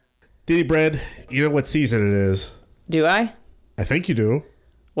Diddy Bread, you know what season it is? Do I? I think you do.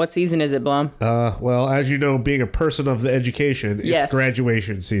 What season is it, Blum? Well, as you know, being a person of the education, it's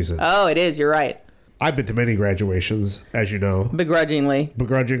graduation season. Oh, it is. You're right. I've been to many graduations, as you know. Begrudgingly.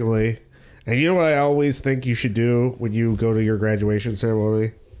 And you know what I always think you should do when you go to your graduation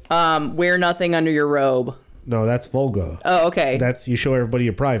ceremony? Wear nothing under your robe. No, that's vulgar. Oh, okay. That's you show everybody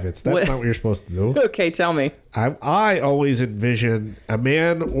your privates. That's not what you're supposed to do. Okay, tell me. I always envision a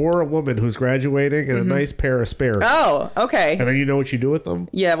man or a woman who's graduating and a nice pair of spares. Oh, okay. And then you know what you do with them?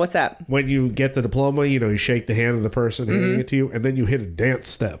 Yeah, what's that? When you get the diploma, you shake the hand of the person handing it to you, and then you hit a dance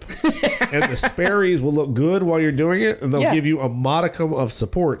step. And the Sperry's will look good while you're doing it, and they'll give you a modicum of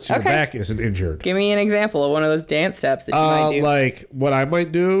support so your back isn't injured. Give me an example of one of those dance steps that you might do. Like, what I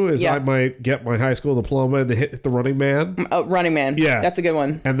might do is I might get my high school diploma and hit the Running Man. Running Man. Yeah. That's a good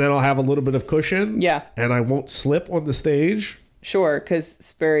one. And then I'll have a little bit of cushion. Yeah. And I won't slip on the stage. Sure, because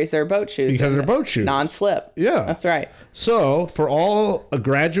Sperry's are boat shoes. Because they're boat shoes. Non-slip. Yeah. That's right. So, for all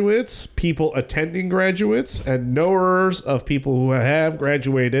graduates, people attending graduates, and knowers of people who have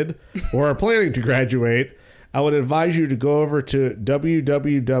graduated or are planning to graduate, I would advise you to go over to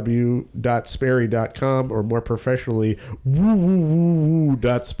www.sperry.com or more professionally,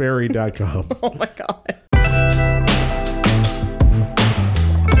 www.sperry.com. Oh my God.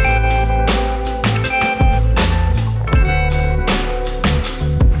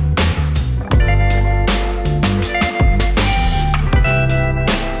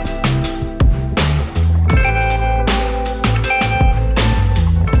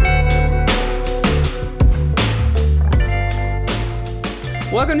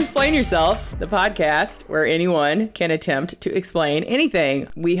 Welcome to Explain Yourself, the podcast where anyone can attempt to explain anything.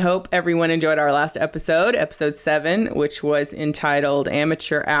 We hope everyone enjoyed our last episode, episode 7, which was entitled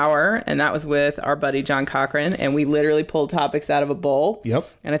Amateur Hour, and that was with our buddy John Cochran, and we literally pulled topics out of a bowl. Yep.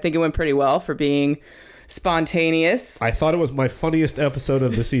 And I think it went pretty well for being spontaneous. I thought it was my funniest episode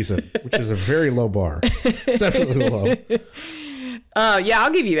of the season, which is a very low bar. It's definitely low. Yeah,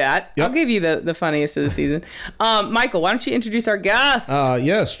 I'll give you that. Yep. I'll give you the funniest of the season. Michael, why don't you introduce our guest?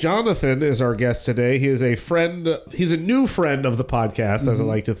 Yes, Jonathan is our guest today. He is a friend. He's a new friend of the podcast, as I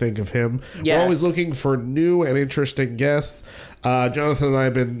like to think of him. Yes. We're always looking for new and interesting guests. Jonathan and I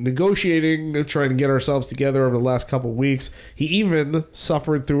have been negotiating, trying to get ourselves together over the last couple of weeks. He even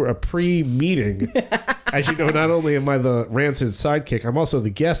suffered through a pre-meeting. As you know, not only am I the Rancid sidekick, I'm also the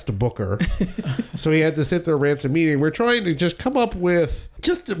guest booker. So he had to sit through a Rancid meeting. We're trying to just come up with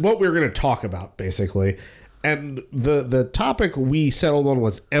just what we were going to talk about, basically. And the topic we settled on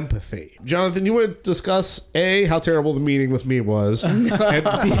was empathy. Jonathan, you want to discuss A, how terrible the meeting with me was,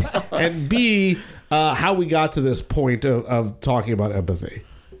 and B, how we got to this point of talking about empathy.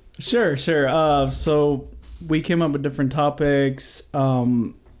 Sure. So we came up with different topics.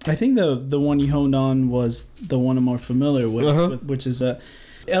 I think the one you honed on was the one I'm more familiar with, which is a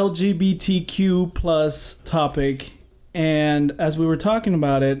LGBTQ plus topic. And as we were talking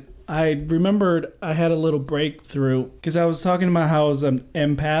about it, I remembered I had a little breakthrough because I was talking about how I was an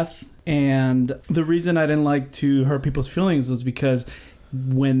empath. And the reason I didn't like to hurt people's feelings was because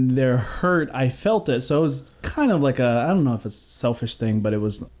when they're hurt, I felt it. So it was kind of like I don't know if it's a selfish thing, but it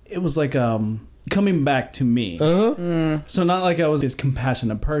was like coming back to me. So not like I was this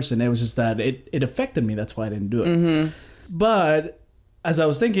compassionate person. It was just that it affected me. That's why I didn't do it. But as I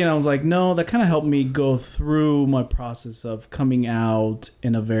was thinking, I was like, no, that kind of helped me go through my process of coming out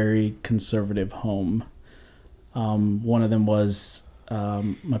in a very conservative home. One of them was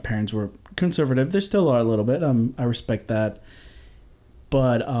my parents were conservative. They still are a little bit. I respect that.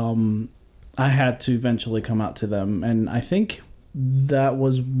 But I had to eventually come out to them. And I think that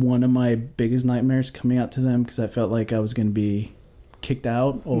was one of my biggest nightmares, coming out to them, because I felt like I was going to be kicked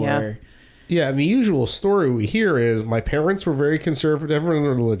out or... Yeah, and the usual story we hear is my parents were very conservative and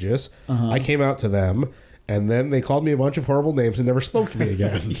religious. I came out to them, and then they called me a bunch of horrible names and never spoke to me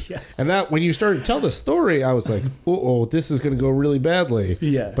again. Yes. And that when you started to tell the story, I was like, uh-oh, this is going to go really badly.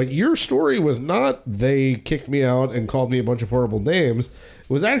 Yes. But your story was not they kicked me out and called me a bunch of horrible names. It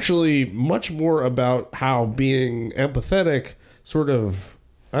was actually much more about how being empathetic sort of,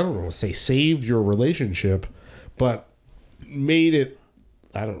 I don't know, say saved your relationship, but made it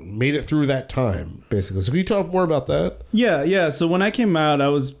through that time, basically. So can you talk more about that? Yeah. So when I came out, I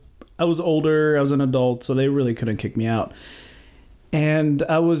was older, I was an adult, so they really couldn't kick me out. And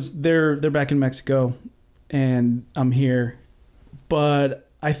they're back in Mexico, and I'm here. But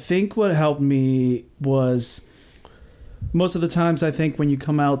I think what helped me was, most of the times, I think when you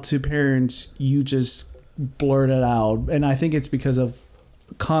come out to parents, you just blurt it out. And I think it's because of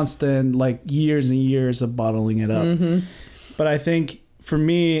constant, years and years of bottling it up. But I think for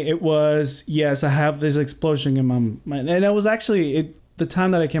me, it was, yes, I have this explosion in my mind. And it was actually, the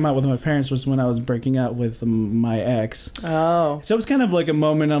time that I came out with my parents was when I was breaking up with my ex. Oh. So it was kind of like a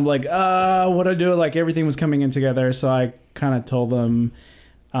moment of like, what do I do? Like everything was coming in together. So I kind of told them,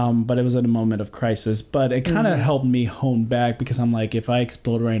 but it was at a moment of crisis. But it kind of helped me hone back because I'm like, if I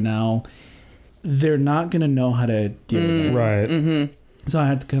explode right now, they're not going to know how to deal with it. Right. Mm-hmm. So I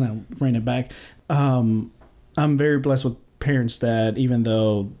had to kind of rein it back. I'm very blessed with parents that even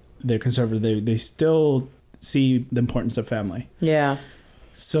though they're conservative, they still see the importance of family. Yeah.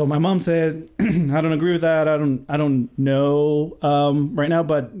 So my mom said, I don't agree with that. I don't know right now,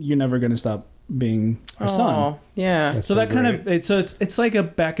 but you're never going to stop being our son. Yeah. So that kind of it's like a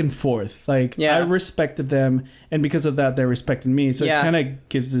back and forth. Like I respected them, and because of that, they respected me. So it kind of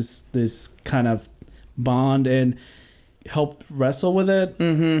gives this kind of bond and helped wrestle with it.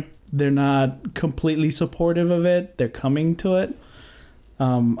 Mm-hmm. They're not completely supportive of it. They're coming to it. I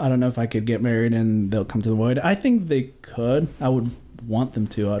don't know if I could get married and they'll come to the void. I think they could. I would want them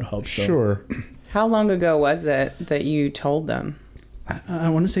to. I'd hope so. Sure. How long ago was it that you told them? I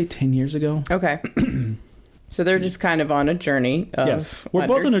want to say 10 years ago. Okay. So they're just kind of on a journey. Yes, we're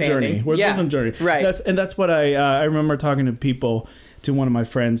both on a journey. We're both on a journey. Right. That's what I remember talking to people, to one of my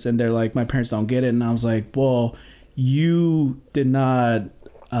friends, and they're like, my parents don't get it. And I was like, well, you did not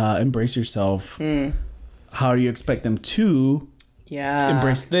embrace yourself. How do you expect them to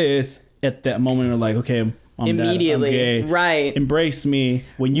embrace this at that moment? We're like, okay, Mom, immediately, Dad, I'm gay. Right? Embrace me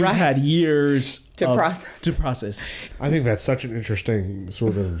when you had years to process. I think that's such an interesting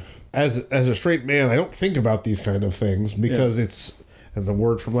sort of, as a straight man, I don't think about these kind of things because it's, and the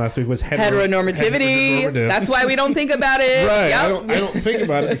word from last week was heteronormativity. That's why we don't think about it. Right. Yep. I don't think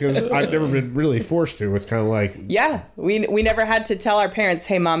about it because I've never been really forced to. It's kind of like, we never had to tell our parents,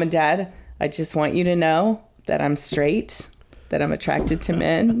 hey, Mom and Dad, I just want you to know that I'm straight, that I'm attracted to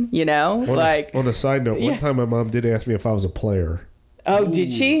men, you know? On a side note, one time my mom did ask me if I was a player. Oh,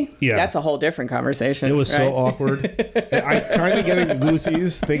 did she? Yeah. That's a whole different conversation. It was so awkward. I kind of getting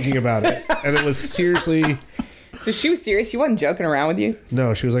goosies thinking about it. And it was seriously... So she was serious? She wasn't joking around with you?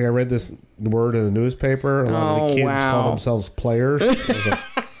 No, she was like, I read this word in the newspaper. A lot of the kids call themselves players. I was like,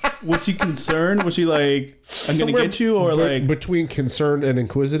 was she concerned? Was she like, I'm going to get you? Or like... Between concerned and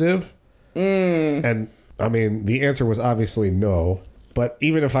inquisitive. And... I mean, the answer was obviously no. But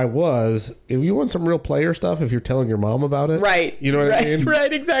even if I was, if you want some real player stuff, if you're telling your mom about it. Right. You know what I mean?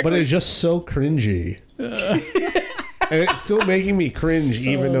 Right, exactly. But it's just so cringy. And it's still making me cringe,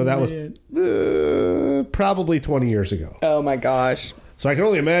 even though that was probably 20 years ago. Oh, my gosh. So I can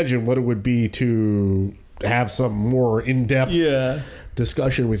only imagine what it would be to have some more in-depth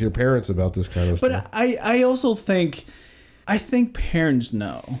discussion with your parents about this kind of stuff. But I also think... I think parents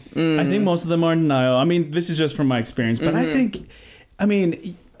know. I think most of them are in denial. I mean, this is just from my experience, but I think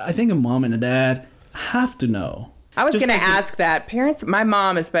a mom and a dad have to know. I was going to ask that. Parents, my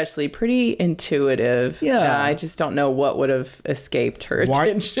mom especially, pretty intuitive. Yeah. I just don't know what would have escaped her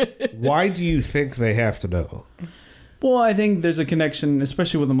attention. Why do you think they have to know? Well, I think there's a connection,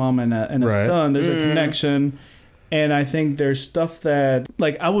 especially with a mom and a son. There's a connection. And I think there's stuff that,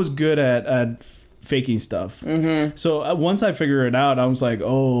 like, I was good at faking stuff. So once I figured it out, I was like,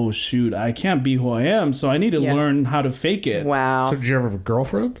 oh shoot, I can't be who I am, so I need to learn how to fake it. Wow. So did you ever have a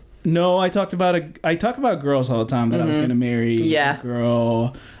girlfriend? No, I talk about girls all the time, that I was going to marry a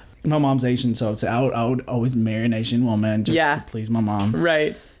girl. My mom's Asian, so I would always marry an Asian woman just to please my mom.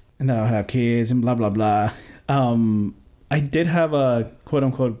 Right. And then I would have kids and blah blah blah. I did have a quote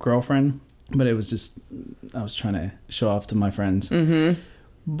unquote girlfriend, but it was just, I was trying to show off to my friends.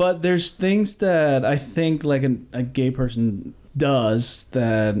 But there's things that I think like a gay person does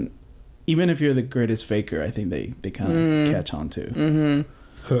that even if you're the greatest faker, I think they kind of catch on to.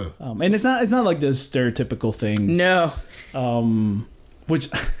 And it's not like the stereotypical things. No. Which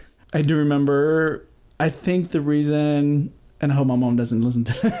I do remember. I think the reason, and I hope my mom doesn't listen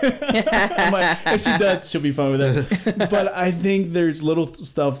to it. If she does, she'll be fine with it. But I think there's little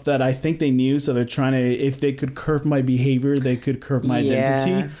stuff that I think they knew, so they're trying to, if they could curve my behavior, they could curve my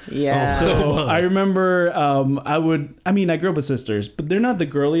identity. Yeah. So I remember I grew up with sisters, but they're not the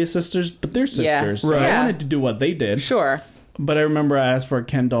girliest sisters, but they're sisters. So I wanted to do what they did. Sure. But I remember I asked for a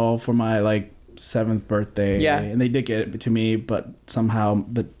Ken doll for my 7th birthday. Yeah. And they did get it to me, but somehow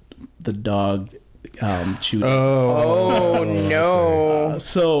the dog chewed it. Oh no.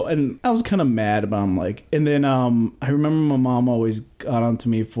 And I was kind of mad about and then I remember my mom always got onto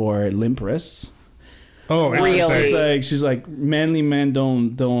me for limp wrists. Oh, really? She's like, manly men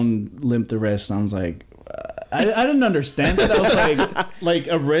don't limp the wrists. And I was like, I didn't understand it. I was like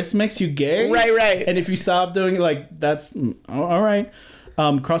a wrist makes you gay, right? And if you stop doing it, that's all right.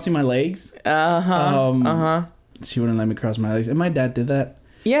 Crossing my legs. Uh-huh. She wouldn't let me cross my legs. And my dad did that.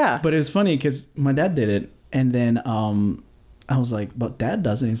 Yeah. But it was funny because my dad did it. And then I was like, but dad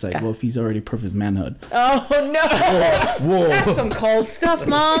doesn't. He's like, well, if he's already proved his manhood. Oh, no. Whoa. That's some cold stuff,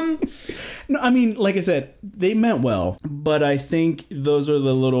 Mom. No, I mean, like I said, they meant well. But I think those are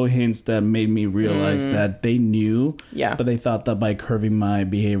the little hints that made me realize that they knew. Yeah. But they thought that by curving my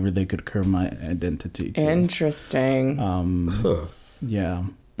behavior, they could curve my identity too. Interesting. Yeah.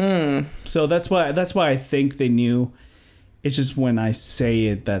 So that's why I think they knew. It's just when I say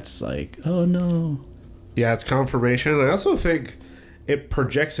it, that's like, oh no. Yeah, it's confirmation. I also think it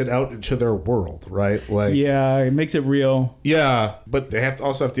projects it out into their world, right? Like, yeah, it makes it real. Yeah, but they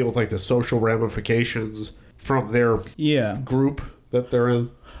also have to deal with like the social ramifications from their group that they're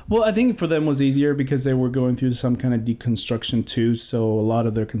in. Well, I think for them was easier because they were going through some kind of deconstruction too. So a lot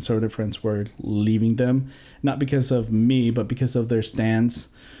of their conservative friends were leaving them, not because of me, but because of their stance.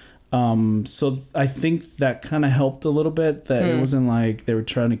 So I think that kind of helped a little bit, that it wasn't like they were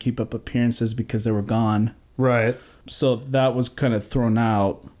trying to keep up appearances because they were gone. Right. So that was kind of thrown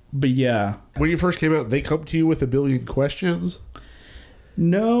out. But yeah. When you first came out, they come to you with a billion questions?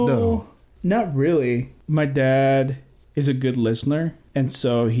 No, not really. My dad is a good listener. And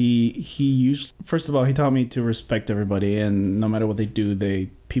so he first of all, he taught me to respect everybody, and no matter what they do,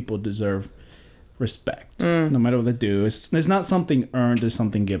 people deserve respect. No matter what they do. It's not something earned, it's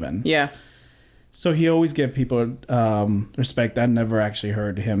something given. Yeah. So he always gave people respect. I never actually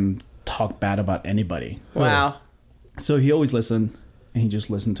heard him talk bad about anybody. Wow. So he always listened, and he just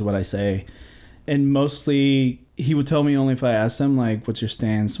listened to what I say. And mostly he would tell me only if I asked him, like, what's your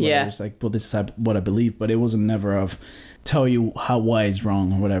stance? Whatever. It's like, well, this is what I believe. But it wasn't never of tell you why it's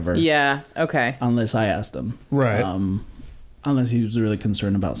wrong or whatever. Yeah. Okay. Unless I asked him. Right. Unless he was really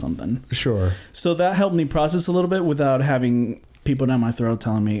concerned about something. Sure. So that helped me process a little bit without having people down my throat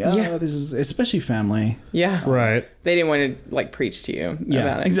telling me, this is, especially family. Yeah. Right. They didn't want to like preach to you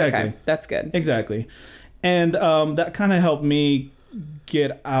about it. Exactly. Okay. That's good. Exactly. And that kind of helped me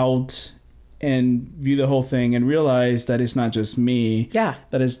get out and view the whole thing and realize that it's not just me. Yeah.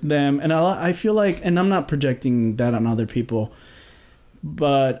 That it's them. And I feel like, and I'm not projecting that on other people,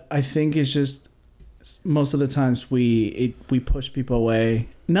 but I think it's just most of the times we push people away.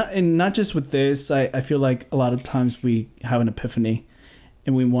 Not just with this. I feel like a lot of times we have an epiphany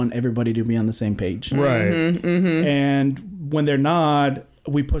and we want everybody to be on the same page. Right. Mm-hmm, mm-hmm. And when they're not,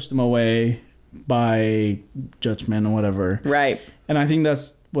 we push them away by judgment or whatever. Right. And I think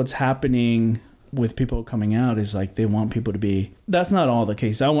that's what's happening with people coming out, is like they want people to be. That's not all the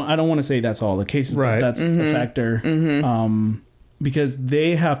case. I don't want to say that's all the cases, right. But that's a factor. Because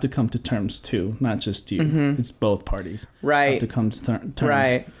they have to come to terms too, not just you. It's both parties. Right. Have to come to terms.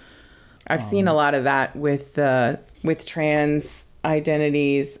 Right. I've seen a lot of that with trans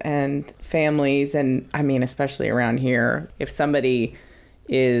identities and families, and I mean, especially around here, if somebody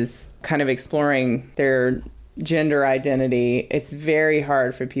is kind of exploring their gender identity, it's very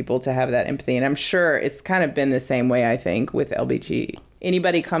hard for people to have that empathy. And I'm sure it's kind of been the same way, I think, with LBG.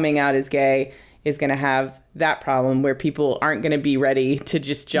 Anybody coming out as gay is going to have that problem where people aren't going to be ready to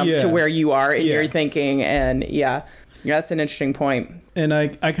just jump to where you are in your thinking. And that's an interesting point. And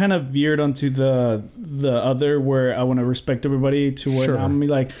I kind of veered onto the other, where I want to respect everybody, to where I'm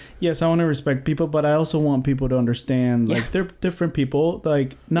like, yes, I want to respect people, but I also want people to understand, like, they're different people,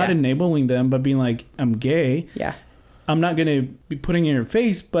 like, not enabling them, but being like, I'm gay. Yeah. I'm not going to be putting in your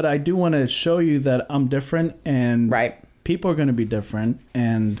face, but I do want to show you that I'm different, and people are going to be different,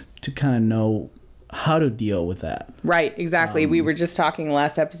 and to kind of know how to deal with that. Right. Exactly. We were just talking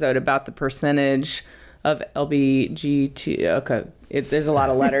last episode about the percentage of LBGT. Okay. There's a lot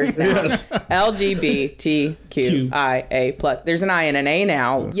of letters now. LGBTQIA plus. There's an I and an A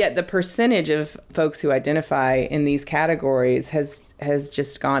now. Yet the percentage of folks who identify in these categories has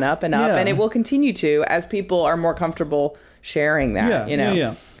just gone up and up, and it will continue to as people are more comfortable sharing that.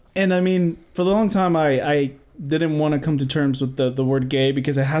 Yeah. And I mean, for a long time, I didn't want to come to terms with the word gay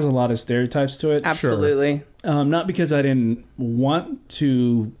because it has a lot of stereotypes to it. Absolutely. Not because I didn't want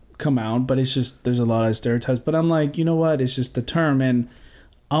to come out, but it's just there's a lot of stereotypes. But I'm like, you know what? It's just the term, and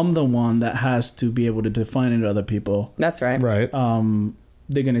I'm the one that has to be able to define it to other people. That's right. Right.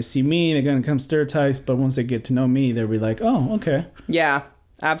 They're gonna see me, they're gonna come stereotypes, but once they get to know me, they'll be like, oh, okay. Yeah.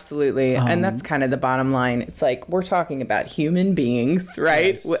 Absolutely. And that's kind of the bottom line. It's like we're talking about human beings,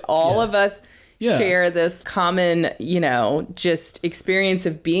 right? Yes. All of us share this common, just experience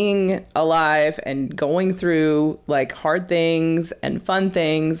of being alive and going through like hard things and fun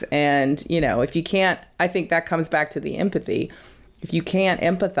things. And, if you can't, I think that comes back to the empathy. if you can't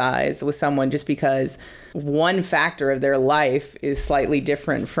empathize with someone just because one factor of their life is slightly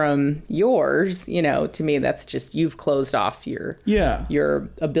different from yours, you know, to me, that's just, you've closed off your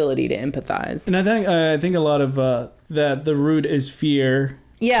ability to empathize. And I think a lot of that the root is fear.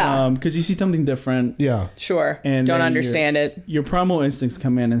 Yeah. Because you see something different. Yeah. Sure. And don't understand it. Your primal instincts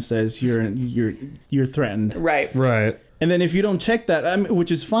come in and says you're threatened. Right. Right. And then if you don't check that,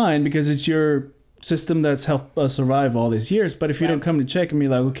 which is fine because it's your system that's helped us survive all these years. But if you don't come to check and be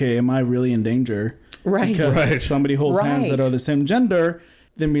like, okay, am I really in danger? Right. Because somebody holds hands that are the same gender,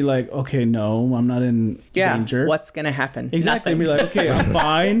 then be like, okay, no, I'm not in danger. What's going to happen? Exactly. And be like, okay, I'm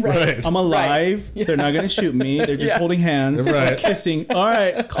fine. Right. I'm alive. Right. They're not going to shoot me. They're just holding hands. Right. Kissing. All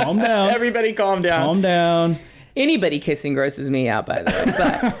right, calm down. Everybody calm down. Calm down. Anybody kissing grosses me out, by the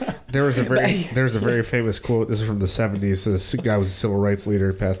way. But There was a very famous quote. This is from the 70s. This guy was a civil rights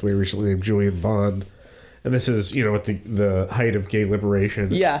leader, passed away recently, named Julian Bond. And this is, you know, at the height of gay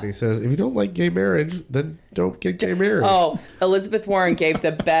liberation. Yeah. And he says, if you don't like gay marriage, then don't get gay marriage. Oh, Elizabeth Warren gave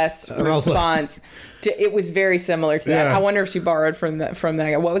the best response. It was very similar to that. Yeah. I wonder if she borrowed from that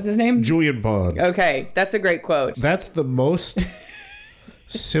guy. What was his name? Julian Bond. Okay, that's a great quote. That's the most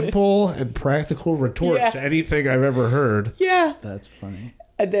simple and practical retort to anything I've ever heard. Yeah. That's funny.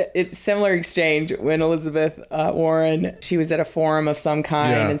 It's similar exchange when Elizabeth Warren, she was at a forum of some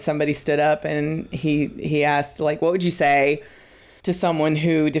kind and somebody stood up and he asked, like, what would you say to someone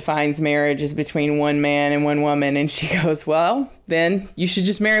who defines marriage as between one man and one woman? And she goes, well, then you should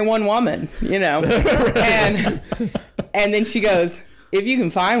just marry one woman, you know. and then she goes, if you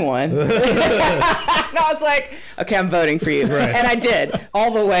can find one. And I was like, okay, I'm voting for you. Right. And I did,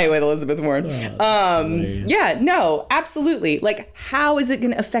 all the way with Elizabeth Warren. Yeah, no, absolutely. Like, how is it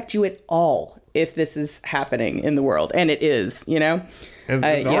going to affect you at all if this is happening in the world? And it is, you know? And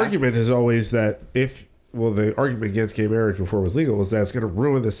the argument is always that the argument against gay marriage before it was legal was that it's going to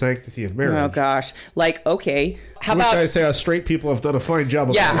ruin the sanctity of marriage. Oh, gosh. Like, okay. How Which about... I say straight people have done a fine job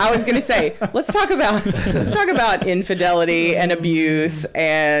of. Yeah, I was going to say, let's talk about infidelity and abuse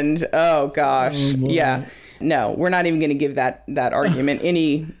and, oh, gosh. Yeah. No, we're not even going to give that argument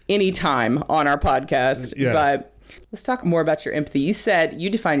any time on our podcast. Yes. But let's talk more about your empathy. You said you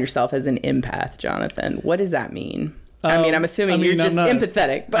define yourself as an empath, Jonathan. What does that mean? I'm assuming you're just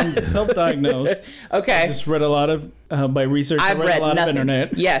empathetic. But I'm self-diagnosed. Okay. I just read a lot of, by research, I've read a lot nothing. of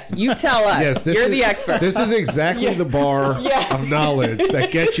internet. Yes, you tell us. You're the expert. This is exactly the bar of knowledge that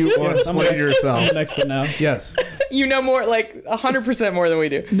gets you on Explain Yourself. I'm an expert now. Yes. You know more, like 100% more than we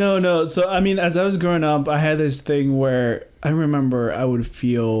do. No. So, I mean, as I was growing up, I had this thing where I remember I would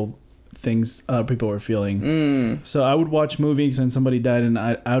feel things people were feeling. So I would watch movies and somebody died and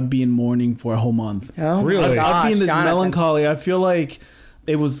I would be in mourning for a whole month. Oh, really? I'd be in this Jonathan. melancholy. I feel like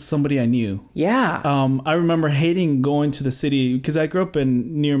it was somebody I knew. Yeah. I remember hating going to the city because I grew up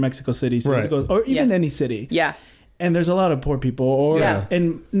near Mexico City, so Right. or even any city. Yeah. And there's a lot of poor people,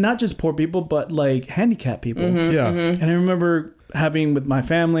 and not just poor people, but like handicapped people. Yeah. And I remember having with my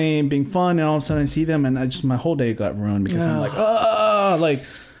family and being fun, and all of a sudden I see them, and my whole day got ruined because I'm like,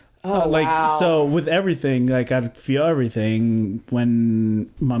 wow. So with everything, like I'd feel everything. When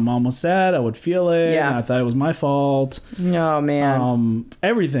my mom was sad, I would feel it. Yeah. And I thought it was my fault. Oh man.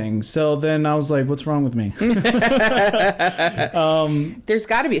 Everything. So then I was like, what's wrong with me? There's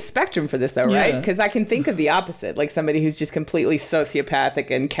got to be a spectrum for this though, right? Because I can think of the opposite, like somebody who's just completely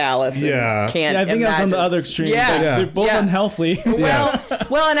sociopathic and callous and can't I think imagine. that's on the other extreme. Yeah. Like, they're both unhealthy.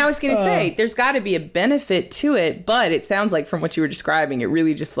 Well, and I was going to say, there's got to be a benefit to it, but it sounds like from what you were describing, it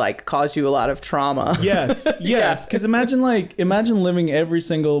really just like caused you a lot of trauma. Yes. Because imagine living every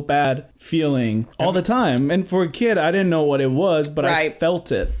single bad feeling all the time. And for a kid, I didn't know what it was, but I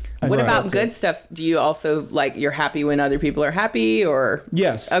felt it. What about good stuff? Do you also like you're happy when other people are happy, or?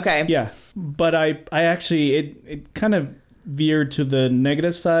 Yes. Okay. Yeah. But I actually it kind of veered to the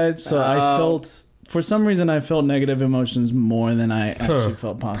negative side, so I felt, for some reason, I felt negative emotions more than I actually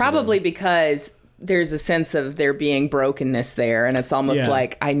felt positive. Probably because there's a sense of there being brokenness there, and it's almost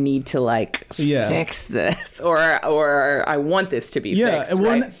like I need to fix this, or I want this to be fixed.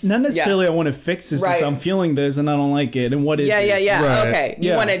 Right? Not necessarily I want to fix this. Right. I'm feeling this and I don't like it. And what is this? Yeah. Right. Okay.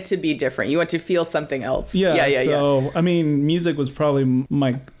 You want it to be different. You want to feel something else. Yeah. So, I mean, music was probably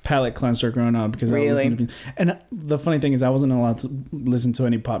my palate cleanser growing up because I listened to music. And the funny thing is I wasn't allowed to listen to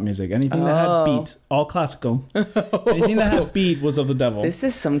any pop music. Anything that had beat, all classical. Anything that had beat was of the devil. This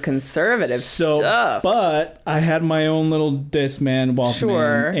is some conservative stuff. But I had my own little Discman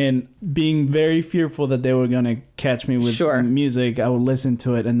Walkman, and being very fearful that they were going to catch me with music, I would listen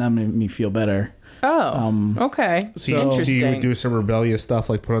to it and that made me feel better. Oh, okay. See you Interesting. do some rebellious stuff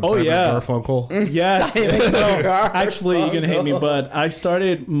like put on Oh, Simon yeah. Garfunkel. Yes. Simon No, Garfunkel. actually, you're gonna hate me, but I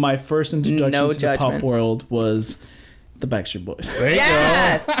started my first introduction No to the pop judgment. world was the Backstreet Boys. There you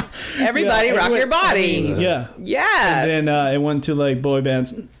Yes. Everybody Yeah, rock anyway, your body. Yeah. Yes. And then it went to like boy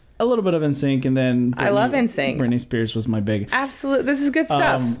bands, a little bit of NSYNC, and then I love NSYNC. Britney Spears was my big. Absolutely. This is good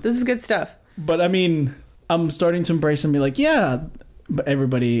stuff. This is good stuff. But I mean, I'm starting to embrace and be like, yeah, but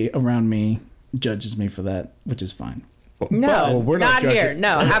everybody around me judges me for that, which is fine. No, Well, we're not not here. judging.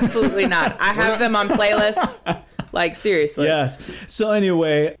 No, absolutely not. I have them on playlists. Like, seriously. Yes. So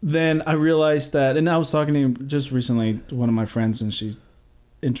anyway, then I realized that, and I was talking to just recently to one of my friends, and she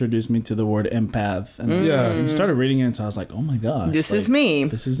introduced me to the word empath, and and started reading it, and so I was like, oh my gosh, This like, is me.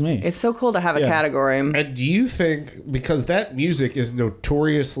 This is me. It's so cool to have a Yeah. category. And do you think, because that music is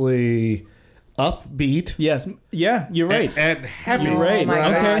notoriously upbeat Yes. Yeah, you're right. and happy, You're right. Oh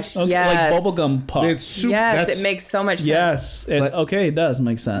my okay. gosh, Okay. yes. Like bubblegum pop. It's super. Yes, it makes so much sense. yes. Okay, it does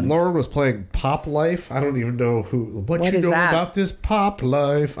make sense. Lauren was playing Pop Life. I don't even know what you is know that? about this Pop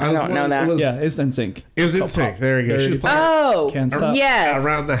Life. I don't know that. It was, Yeah, it's NSYNC. it was in Pop. sync. There you go. There She was it playing Oh, Can't stop. yes.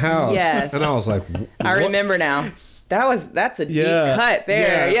 around the house. Yes. And I was like, I what? remember now. That's a deep Yeah. cut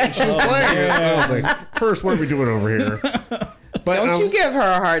there. Yeah. Yeah. She was playing it. And I was like, first, what are we doing over here? But I Don't you was- give her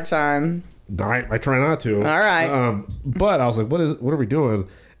a hard time. I try not to. All right. But I was like, what are we doing?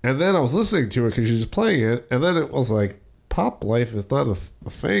 And then I was listening to it because she was playing it. And then it was like, Pop Life is not a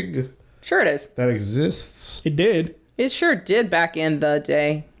thing Sure it is. that exists. It did. It sure did back in the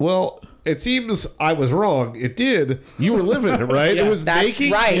day. Well, it seems I was wrong. It did. You were living it, right? Yeah. It was That's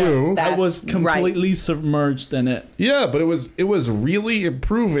making right. you. That's I was completely submerged in it. Yeah, but it was really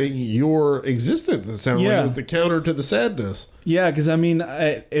improving your existence. It sounded like Yeah. it was the counter to the sadness. Yeah, because I mean,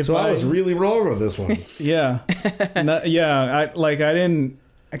 if So I was really wrong on this one. yeah,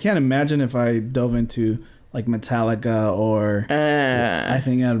 I can't imagine if I dove into like Metallica or I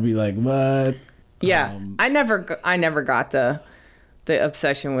think I'd be like, what? Yeah, I never got the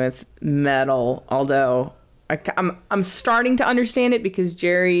obsession with metal. Although I'm starting to understand it because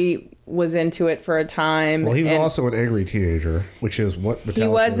Jerry was into it for a time. Well, he was and also an angry teenager, which is what Metallica he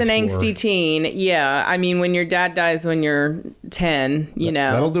was an for. angsty teen. Yeah, I mean, when your dad dies when you're 10, you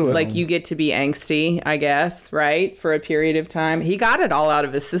know, that'll do it. like you get to be angsty, I guess, right, for a period of time. He got it all out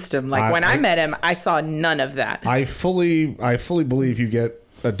of his system. Like when I met him, I saw none of that. I fully believe you get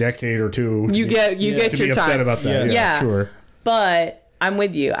a decade or two. You get to your be upset time. about that. Yeah, Yeah. sure. But I'm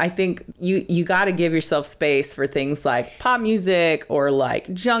with you. I think you got to give yourself space for things like pop music or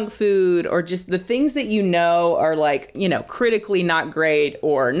like junk food or just the things that you know are like, you know, critically not great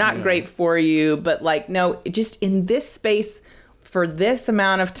or not great for you. But like, no, just in this space for this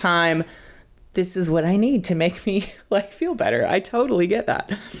amount of time, this is what I need to make me like feel better. I totally get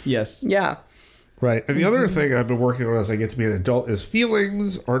that. Yes. Yeah. Right. And the other thing I've been working on as I get to be an adult is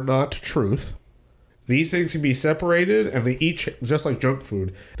feelings are not truth. These things can be separated, and they each, just like junk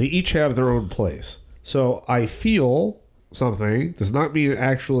food, they each have their own place. So I feel something does not mean it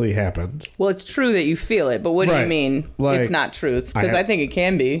actually happened. Well, it's true that you feel it, but what do you Right. mean Like, it's not truth? Because I I had- think it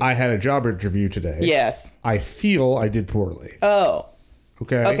can be. I had a job interview today. Yes. I feel I did poorly. Oh.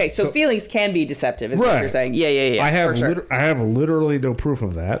 Okay. Okay, so feelings can be deceptive, is what Right. you're saying. Yeah. I have for sure. I have literally no proof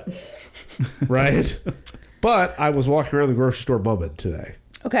of that. Right? But I was walking around the grocery store bumming today.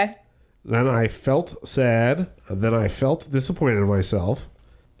 Okay. Then I felt sad. And then I felt disappointed in myself.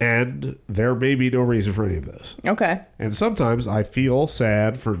 And there may be no reason for any of this. Okay. And sometimes I feel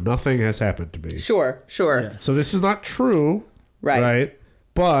sad for nothing has happened to me. Sure. Yeah. So this is not true. Right. Right?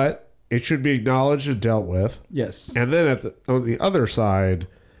 But it should be acknowledged and dealt with. Yes. And then on the other side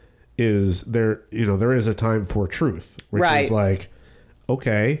is there is a time for truth, which Right. is like,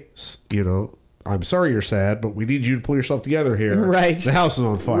 okay, I'm sorry you're sad, but we need you to pull yourself together here. Right. The house is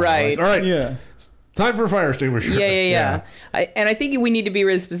on fire. Right. Like, all right. Yeah. Time for a fire extinguisher. Yeah. I think we need to be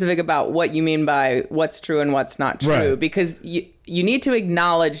really specific about what you mean by what's true and what's not true, Right. because you need to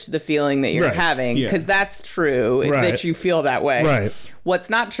acknowledge the feeling that you're Right. having, Yeah. because that's true, Right. that you feel that way. Right. What's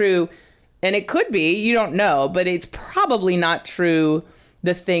not true, and it could be, you don't know, but it's probably not true,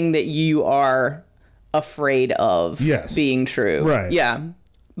 the thing that you are afraid of Yes. being true. Right. Yeah.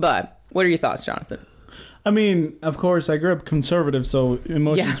 But what are your thoughts, Jonathan? I mean, of course, I grew up conservative, so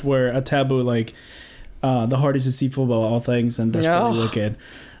emotions Yeah. were a taboo. Like, the heart is deceitful about all things and desperately Oh. wicked.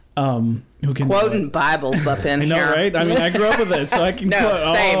 Who can Quoting Bibles up in I know, here. right? I mean, I grew up with it, so I can No,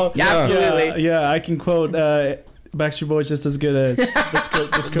 quote. same. all- Absolutely. Yeah, I can quote Backstreet Boys just as good as the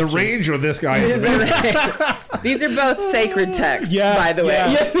The scriptures. range with this guy is amazing. These are both sacred texts, Yes, by the way.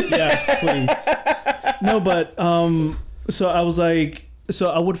 yes, yes, please. No, but so I was like, So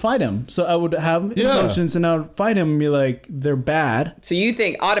I would fight him. So I would have emotions and I would fight him and be like, they're bad. So you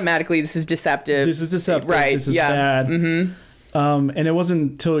think automatically this is deceptive. This is deceptive. Right. This is bad. Mm-hmm. And it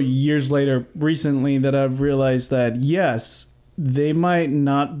wasn't until years later, recently, that I've realized that, yes, they might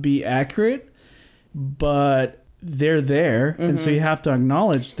not be accurate, but they're there. And so you have to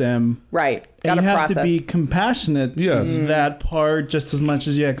acknowledge them. Right. And Gotta you have process. to be compassionate to that part just as much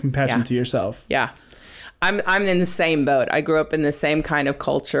as you have compassion to yourself. Yeah. I'm in the same boat. I grew up in the same kind of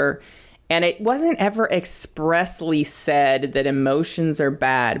culture, and it wasn't ever expressly said that emotions are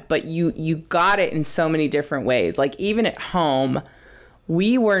bad, but you got it in so many different ways. Like even at home,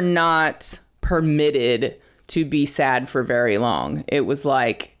 we were not permitted to be sad for very long. It was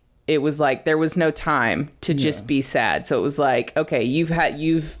like there was no time to just be sad. So it was like, okay, you've had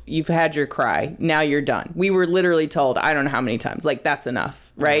your cry. Now you're done. We were literally told, I don't know how many times, like that's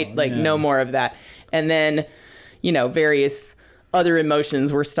enough, right? No more of that. And then, various other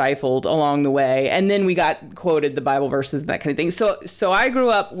emotions were stifled along the way. And then we got quoted the Bible verses and that kind of thing. So I grew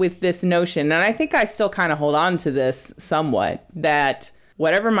up with this notion, and I think I still kind of hold on to this somewhat, that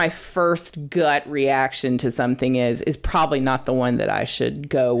whatever my first gut reaction to something is probably not the one that I should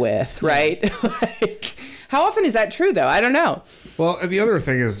go with, right? Like, how often is that true, though? I don't know. Well, and the other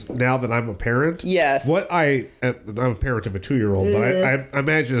thing is, now that I'm a parent, yes, I'm a parent of a 2-year-old, but I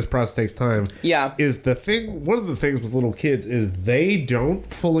imagine this process takes time. Yeah, one of the things with little kids is they don't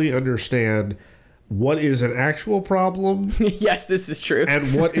fully understand what is an actual problem. Yes, this is true.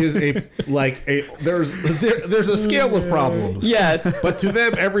 And what is there's a scale of problems. Yes. But to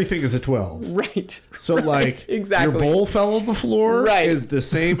them, everything is a 12. Right. So right. Exactly. your bowl fell on the floor right. is the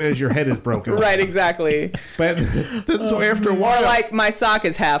same as your head is broken. Right, exactly. But then, so after a while, or like my sock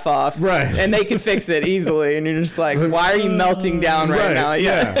is half off. Right. And they can fix it easily. And you're just like, why are you melting down right now?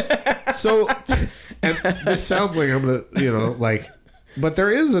 Yeah. So, and this sounds like I'm going to, but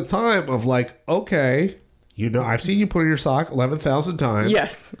there is a time of okay, I've seen you put in your sock 11,000 times.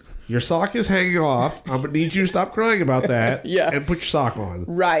 Yes. Your sock is hanging off. I'm going to need you to stop crying about that. Yeah. And put your sock on.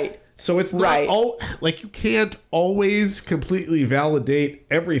 Right. So it's not you can't always completely validate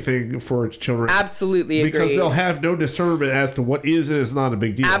everything for children. Absolutely agreed. Because they'll have no discernment as to what is and is not a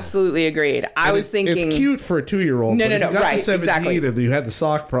big deal. Absolutely agreed. I was thinking it's cute for a 2-year-old. No, but if you got right, to 17 exactly. and you had the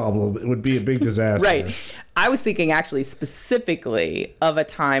sock problem, it would be a big disaster. Right. I was thinking actually specifically of a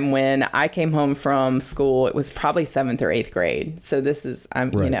time when I came home from school. It was probably 7th or 8th grade. So this is, I'm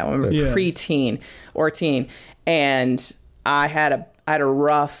a preteen or teen. And I had a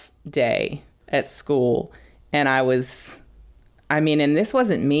rough day at school. And and this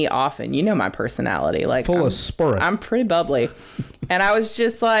wasn't me often. You know my personality. Full of spirit. I'm pretty bubbly. And I was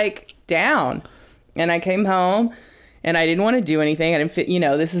just down. And I came home. And I didn't want to do anything. I didn't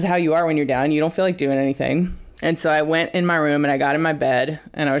feel, this is how you are when you're down. You don't feel like doing anything. And so I went in my room and I got in my bed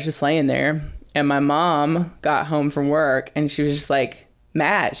and I was just laying there. And my mom got home from work and she was just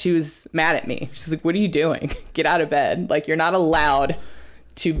mad. She was mad at me. She's like, what are you doing? Get out of bed. You're not allowed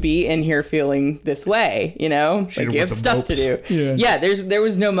to be in here feeling this way, you have stuff to do. Yeah, there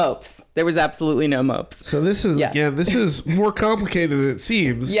was no mopes. There was absolutely no mopes. So this is this is more complicated than it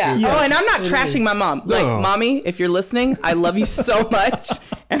seems. Yeah. Yes. Oh, and I'm not trashing my mom. No. Mommy, if you're listening, I love you so much,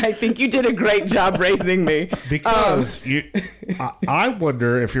 and I think you did a great job raising me. Because I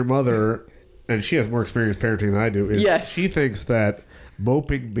wonder if your mother, and she has more experience parenting than I do, she thinks that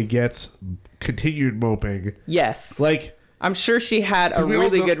moping begets continued moping. Yes. I'm sure she had a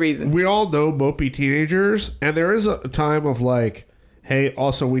really good reason. We all know mopey teenagers, and there is a time of hey,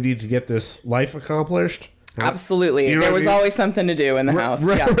 also we need to get this life accomplished. Absolutely. There was always something to do in the house.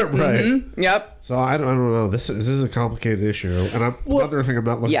 Right. Yeah. Right. Mm-hmm. Yep. So I don't know. This is a complicated issue, and another thing I'm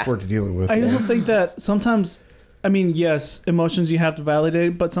not looking forward to dealing with. I also think that sometimes, yes, emotions you have to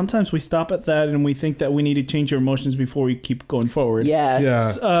validate, but sometimes we stop at that and we think that we need to change our emotions before we keep going forward.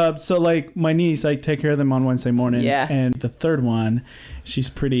 Yes. Yeah. So my niece, I take care of them on Wednesday mornings. Yeah. And the third one, she's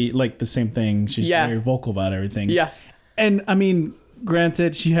pretty the same thing. She's very vocal about everything. Yeah. And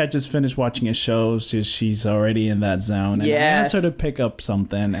granted, she had just finished watching a show, so she's already in that zone. And I asked her to pick up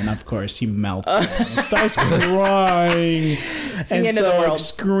something, and of course, she melts and starts crying and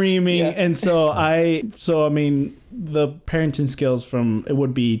screaming. Yeah. And the parenting skills it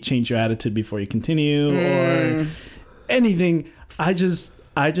would be change your attitude before you continue or anything. I just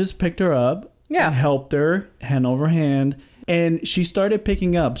picked her up and helped her hand over hand. And she started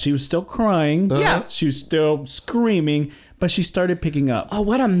picking up. She was still crying. Yeah. She was still screaming, but she started picking up. Oh,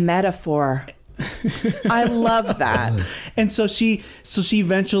 what a metaphor. I love that. And so she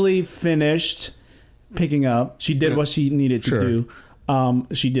eventually finished picking up. She did what she needed to do.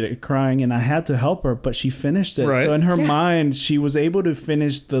 She did it crying, and I had to help her, but she finished it. Right. So in her mind, she was able to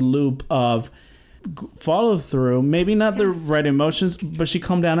finish the loop of follow through. Maybe not the right emotions, but she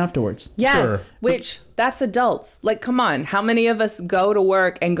calmed down afterwards. Yes, Sure. which that's adults. Like, come on. How many of us go to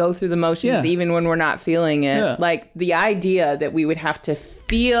work and go through the motions Yeah. even when we're not feeling it? Yeah. Like, the idea that we would have to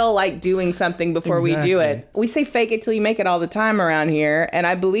feel like doing something before we do it. Exactly. We say fake it till you make it all the time around here. And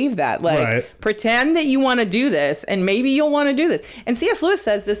I believe that. Like, Right. pretend that you want to do this and maybe you'll want to do this. And C.S. Lewis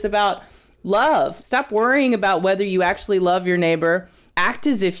says this about love. Stop worrying about whether you actually love your neighbor. Act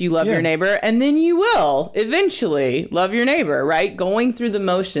as if you love Yeah. your neighbor, and then you will eventually love your neighbor, right? Going through the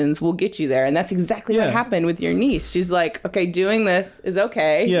motions will get you there. And that's exactly what Yeah. happened with your niece. She's like, okay, doing this is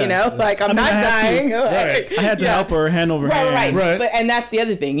okay. Yeah. You know, like, I'm I mean, not I had to- dying. Right. I had to Yeah. help her hand over hand. Right. Right. But, and that's the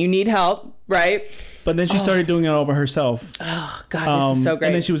other thing. You need help, right? But then she started doing it all by herself. Oh, God, this is so great.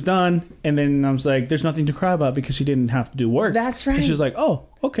 And then she was done. And then I was like, there's nothing to cry about because she didn't have to do work. That's And right. she was like, oh,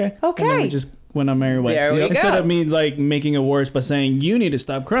 okay. Okay. And then we just went on merry way. There we Instead go. of me like making it worse by saying, you need to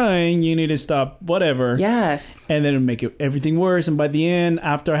stop crying. You need to stop whatever. Yes. And then it'd make everything worse. And by the end,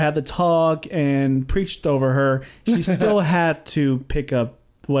 after I had the talk and preached over her, she still had to pick up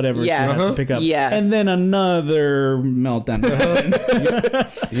whatever Yes. she had to pick up. Yes. And then another meltdown happened.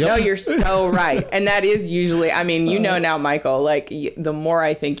 No, you're so right. And that is usually, I mean, you know now, Michael, like the more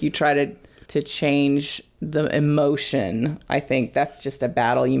I think you try to change the emotion, I think that's just a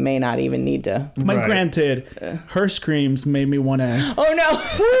battle you may not even need to. But granted, her screams made me want to. Oh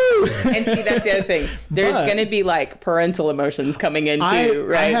no. And see, that's the other thing. There's But- going to be like parental emotions coming in too, I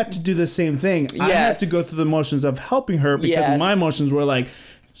right? had to do the same thing. I had Yes. to go through the motions of helping her because Yes. my emotions were like,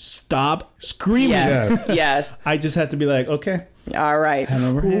 stop screaming. Yes. Yes. I just had to be like, okay, All right. hand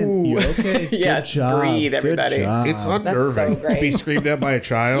over hand. You're okay. Yes, Good job. breathe, everybody. Good job. It's unnerving so great. to be screamed at by a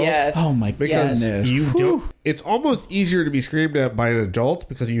child. Yes. Oh my Because goodness. you don't. It's almost easier to be screamed at by an adult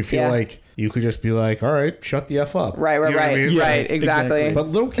because you feel Yeah. like you could just be like, "All right, shut the f up." Right, You know what I mean? Yes, right, exactly. exactly. But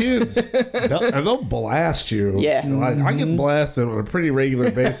little kids, they'll blast you. Yeah. You know, I get blasted on a pretty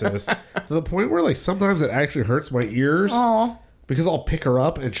regular basis to the point where like sometimes it actually hurts my ears Aw. because I'll pick her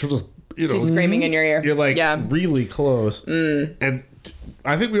up and she'll just She's screaming in your ear. you're like yeah. really close. And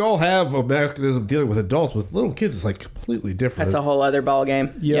I think we all have a mechanism dealing with adults. With little kids, it's like completely different. That's a whole other ball game.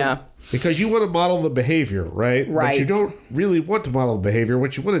 Yep. Yeah. Because you want to model the behavior, right? But Right. you don't really want to model the behavior.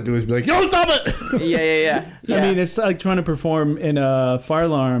 What you want to do is be like, "Yo, stop it!" Yeah. I mean, it's like trying to perform in a fire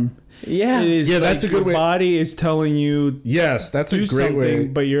alarm. yeah. It is Yeah, like that's a good your way- body is telling you Yes, that's a do great something, way.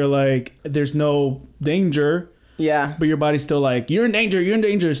 but you're like, there's no danger. Yeah. But your body's still like, you're in danger, you're in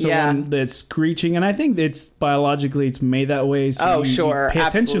danger. So Yeah. when that's screeching, and I think it's biologically it's made that way. So Oh, you sure. pay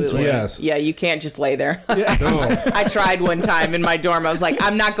attention Absolutely. to it. Yes. Yeah, you can't just lay there. No. I tried one time in my dorm. I was like,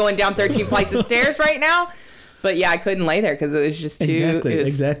 I'm not going down 13 flights of stairs right now. But yeah, I couldn't lay there because it was just too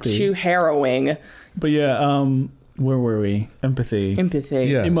Exactly. too harrowing. But yeah, where were we? Empathy. Empathy. Yeah.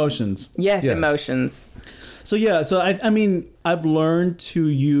 Yes. Emotions. Yes, Yes. emotions. So yeah, so I mean, I've learned to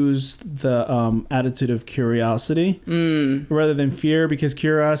use the attitude of curiosity rather than fear, because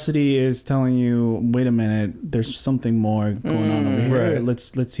curiosity is telling you, wait a minute, there's something more going on over here. Right.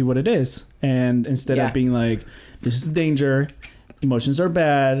 Let's see what it is. And instead Yeah. of being like, this is danger, emotions are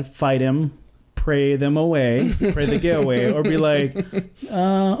bad, fight him, pray them away, pray they get away, or be like,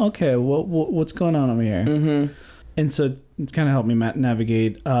 okay, what's going on over here? Mm-hmm. And so it's kind of helped me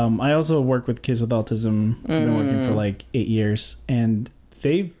navigate. I also work with kids with autism. I've been working for like 8 years, and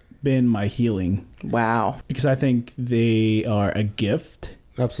they've been my healing Wow. because I think they are a gift.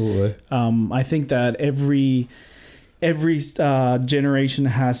 Absolutely. I think that every generation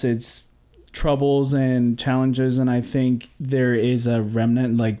has its troubles and challenges, and I think there is a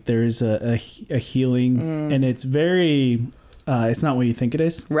remnant, like there is a healing, and it's very it's not what you think it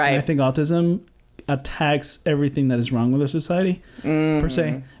is. Right. And I think autism attacks everything that is wrong with our society per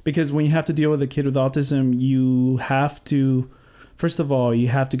se, because when you have to deal with a kid with autism, you have to, first of all, you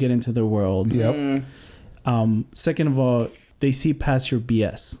have to get into their world. Yep. Second of all, they see past your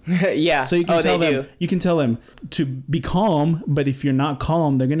BS. Yeah. So you can tell they them do. you can tell them to be calm, but if you're not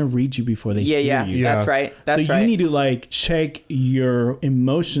calm, they're gonna read you before they hear Yeah. you. Yeah. That's right. That's so right. you need to like check your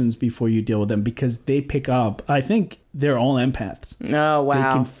emotions before you deal with them, because they pick up. I think they're all empaths. Oh, They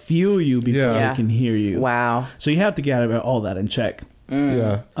can wow. feel you before Yeah. they can hear you. Wow. So you have to get all that in check.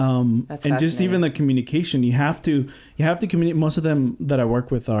 Yeah. That's And just fascinating. even the communication, you have to communicate. Most of them that I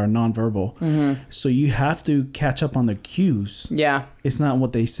work with are nonverbal, so you have to catch up on the cues. Yeah. It's not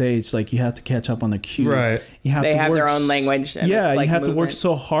what they say. It's like you have to catch up on the cues. Right. You have They to have work their own language, and Yeah, it's like you have to work movement.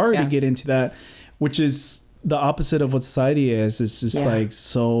 so hard Yeah. to get into that, which is the opposite of what society is. It's just Yeah. like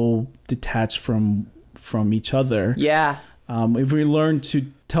so detached from each other. Yeah. If we learn to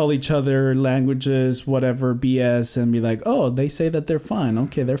tell each other languages, whatever BS, and be like, oh, they say that they're fine.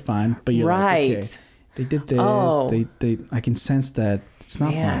 Okay, they're fine. But you're right. like, okay, they did this. Oh. They I can sense that it's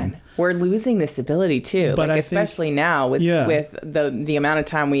not fine. We're losing this ability too. But like, I think- especially now with Yeah. with the amount of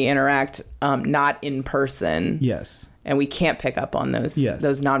time we interact not in person. Yes. And we can't pick up on those Yes.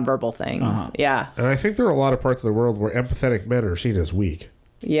 those nonverbal things. Yeah. And I think there are a lot of parts of the world where empathetic men are seen as weak.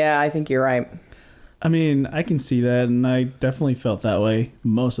 Yeah, I think you're right. I mean, I can see that, and I definitely felt that way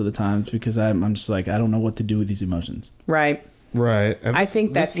most of the times because I'm just like, I don't know what to do with these emotions. Right. Right. And I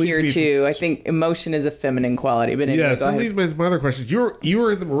think that's here too. I think emotion is a feminine quality. But anyway, Yes, go this ahead. leads me to my other question. You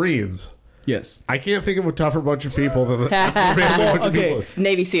were in the Marines. Yes. I can't think of a tougher bunch of people than the Okay.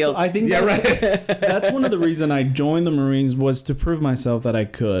 Navy SEALs. So I think that's one of the reasons I joined the Marines was to prove myself that I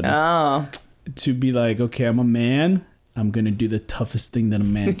could. Oh. To be like, okay, I'm a man. I'm going to do the toughest thing that a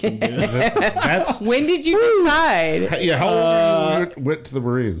man can do. That's When did you decide? yeah. How old were you went to the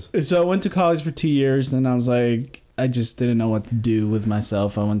Marines? So I went to college for 2 years, and I was like, I just didn't know what to do with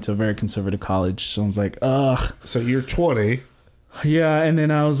myself. I went to a very conservative college, so I was like, ugh. So you're 20. Yeah, and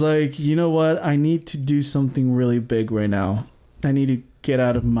then I was like, you know what? I need to do something really big right now. I need to get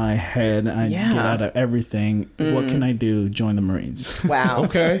out of my head. I need to get out of everything. What can I do? Join the Marines. Wow.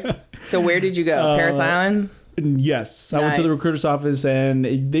 Okay. So where did you go? Paris Island? Yes, I went to the Nice. recruiter's office, and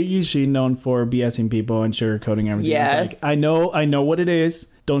they're usually known for BSing people and sugarcoating everything. Yes. It's like, I know what it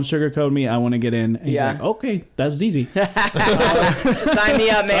is. Don't sugarcoat me. I want to get in. And Yeah. he's like, okay, that's easy. Sign me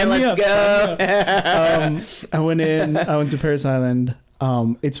up, man. Sign me Let's up, go. I went in. I went to Paris Island.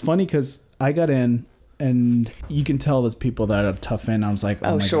 It's funny because I got in, and you can tell those people that are tough in. I was like,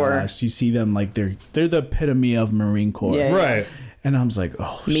 oh my sure. gosh, you see them like they're the epitome of Marine Corps. Yeah. Right. And I was like,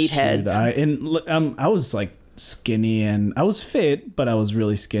 oh, Meatheads. shoot. I was like skinny, and I was fit, but I was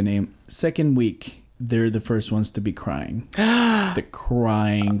really skinny. Second week, they're the first ones to be crying. They're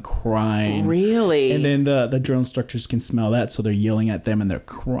crying. Really? And then the drill instructors can smell that, so they're yelling at them and they're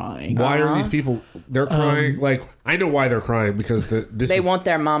crying. Why are these people? They're crying. Like I know why they're crying because they want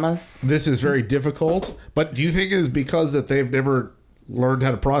their mamas. this is very difficult. But do you think it's because that they've never learned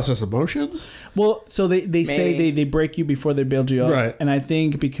how to process emotions? Well, so they say they break you before they build you up, Right. And I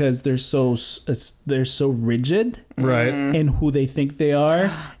think because they're so rigid, Right. in who they think they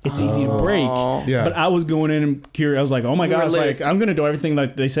are, it's easy to break. Yeah. But I was going in and curious. I was like, oh my You were gosh, loose. like I'm gonna do everything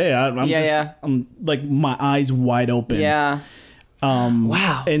like they say. I'm like my eyes wide open. Yeah.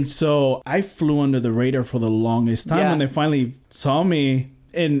 Wow. And so I flew under the radar for the longest time. Yeah. When they finally saw me,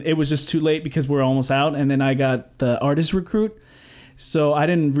 and it was just too late because we're almost out. And then I got the artist recruit. So I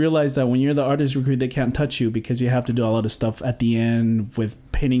didn't realize that when you're the artist recruit, they can't touch you because you have to do a lot of stuff at the end with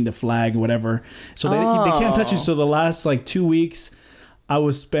pinning the flag, whatever. So they can't touch you. So the last like 2 weeks, I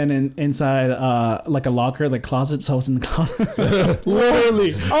was spending inside like a locker, like closet. So I was in the closet,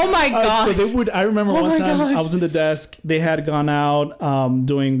 literally. Oh my gosh. So they would. I remember Oh one my time gosh. I was in the desk. They had gone out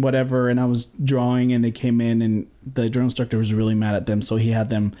doing whatever, and I was drawing. And they came in, and the drill instructor was really mad at them. So he had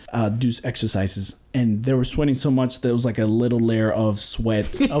them do exercises, and they were sweating so much that it was like a little layer of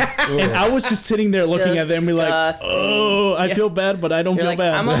sweat. And I was just sitting there looking at them, and be like, Disgusting. "Oh, I feel bad, but I don't You're feel like,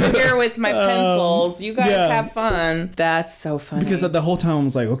 bad." I'm over here with my pencils. You guys yeah. have fun. That's so funny. because the whole time I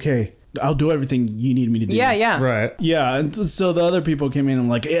was like, "Okay, I'll do everything you need me to do." yeah. Right. Yeah, and so the other people came in and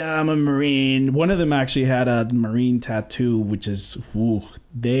like, yeah, I'm a Marine. One of them actually had a Marine tattoo, which is,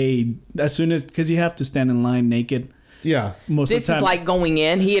 as soon as, because you have to stand in line naked Yeah. most This of the time. is like going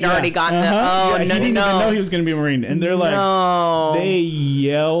in. He had already gotten Yeah, no, he didn't even know he was going to be a Marine. And they're like, no. they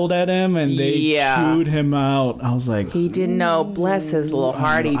yelled at him and they Yeah. chewed him out. I was like, He didn't know. Bless his little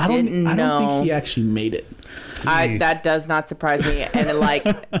heart. He didn't know. I don't think he actually made it. That does not surprise me. And like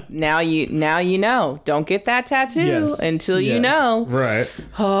now you know. Don't get that tattoo Yes. until you Yes. know. Right.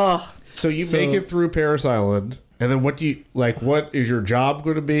 Oh, So you So- make it through Paris Island, and then what do you like? What is your job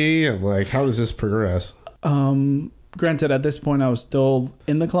going to be, and like how does this progress? Granted, at this point, I was still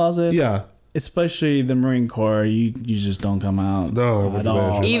in the closet. Yeah. Especially the Marine Corps, you just don't come out No, I at would all.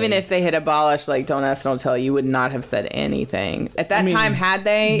 imagine. even if they had abolished like don't ask, don't tell, you would not have said anything at that time. Had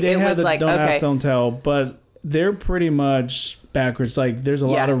they it had was the like don't okay, ask, don't tell, but they're pretty much backwards. Like there's a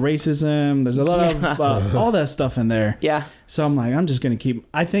lot Yeah. of racism. There's a lot of all that stuff in there. yeah. So I'm like, I'm just gonna keep.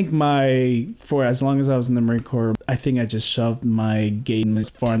 I think for as long as I was in the Marine Corps, I think I just shoved my gate as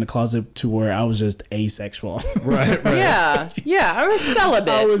far in the closet to where I was just asexual. Right. Right. Yeah. I was celibate.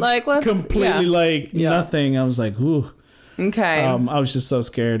 I was like let's, completely like Yeah. nothing. I was like, ooh. okay. I was just so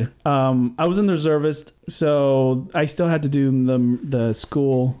scared. I was in the reservist, so I still had to do the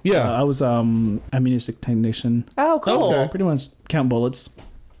school. Yeah. I was ammunition technician. oh, cool. Okay. Pretty much count bullets.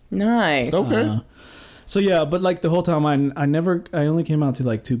 Nice. Okay. So yeah, but like the whole time I only came out to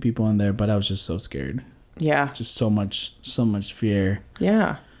like 2 people in there, but I was just so scared. Yeah. Just so much fear.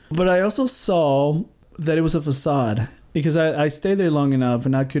 Yeah. But I also saw that it was a facade because I stayed there long enough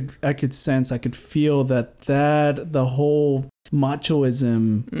and I could sense, I could feel that the whole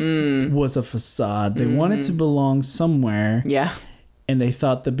machoism was a facade. They wanted to belong somewhere. Yeah. And they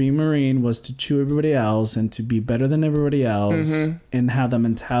thought that being Marine was to chew everybody else and to be better than everybody else and have that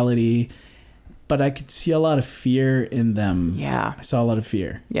mentality. But I could see a lot of fear in them. Yeah. I saw a lot of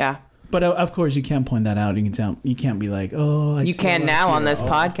fear. Yeah. But of course, you can't point that out. You can't be like, oh, you can now on this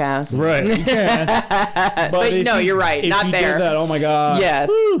podcast. Right. You can. But no, you're right. Not if you there. Did that, oh my God. Yes.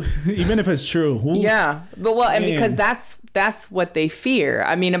 Woo, even if it's true. Woo. Yeah. But and because that's what they fear.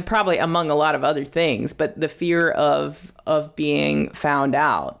 I mean, and probably among a lot of other things, but the fear of being found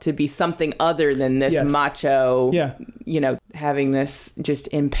out to be something other than this macho, having this just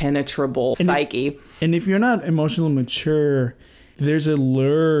impenetrable psyche. And if you're not emotionally mature, there's a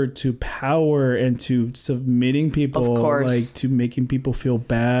lure to power and to submitting people, like to making people feel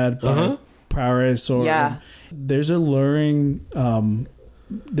bad by prowess, or there's a luring.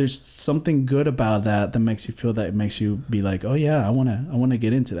 There's something good about that makes you feel that it makes you be like, oh yeah, I wanna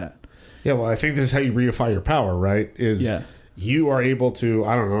get into that. Yeah, well, I think this is how you reify your power, right? You are able to,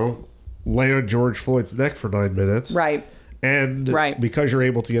 I don't know, lay on George Floyd's neck for 9 minutes, right? And because you're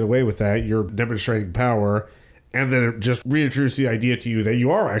able to get away with that, you're demonstrating power. And then it just reintroduces the idea to you that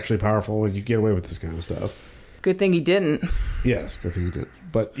you are actually powerful and you get away with this kind of stuff. Good thing he didn't. Yes, good thing he didn't.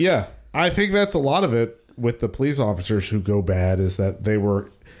 But yeah, I think that's a lot of it with the police officers who go bad, is that they were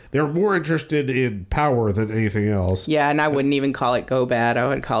more interested in power than anything else. Yeah, and I wouldn't even call it go bad. I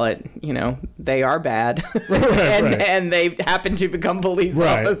would call it, they are bad. And they happen to become police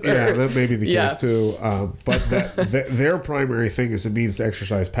officers. Yeah, that may be the case too. But their primary thing is a means to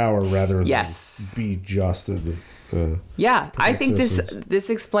exercise power rather than be just and I think this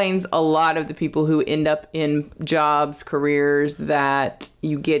explains a lot of the people who end up in jobs, careers that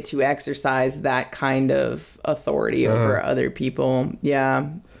you get to exercise that kind of authority over other people. Yeah.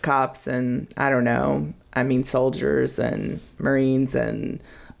 Cops and soldiers and Marines and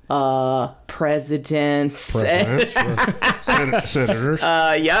presidents, senators.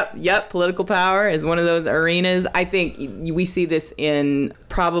 Yep. Political power is one of those arenas. I think we see this in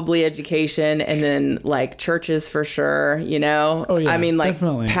probably education and then like churches for sure. Oh yeah, I mean, like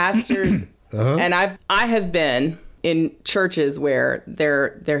definitely. Pastors, and I have been in churches where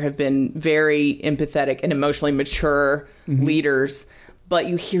there have been very empathetic and emotionally mature leaders. But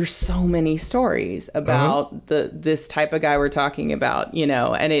you hear so many stories about this type of guy we're talking about,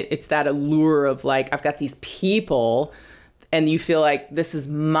 and it's that allure of like, I've got these people and you feel like this is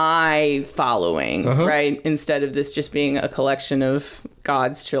my following, right? Instead of this just being a collection of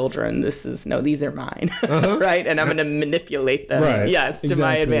God's children. These are mine, right? And I'm going to manipulate them, to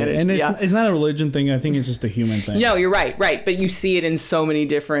my advantage. And it's not a religion thing. I think it's just a human thing. No, you're right. But you see it in so many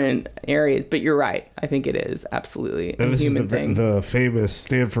different areas. But you're right. I think it is absolutely a human thing. The famous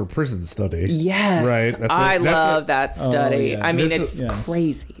Stanford prison study. Yes. Right. I love that study. I mean, it's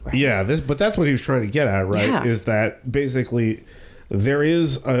crazy. Right? Yeah. But that's what he was trying to get at, right? Yeah. Is that basically there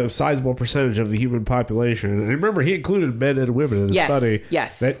is a sizable percentage of the human population, and remember, he included men and women in the study.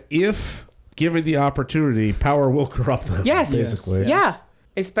 Yes. That if given the opportunity, power will corrupt them. Yes. Basically. Yeah.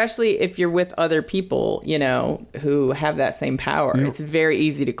 Especially if you're with other people, who have that same power. It's very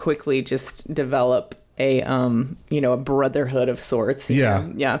easy to quickly just develop a brotherhood of sorts. Yeah.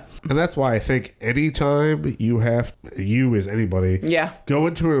 Yeah. And that's why I think anytime you as anybody, go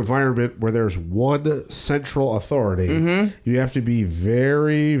into an environment where there's one central authority, you have to be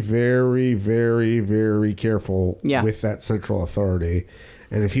very, very, very, very careful with that central authority.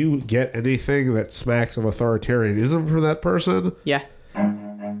 And if you get anything that smacks of authoritarianism from that person,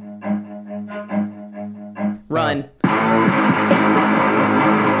 run.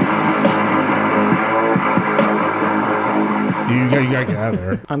 You gotta get out of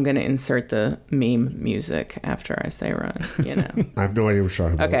there. I'm gonna insert the meme music after I say run. I have no idea what you're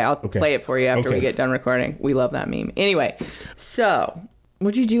talking about. Okay, I'll play it for you after we get done recording. We love that meme. Anyway, so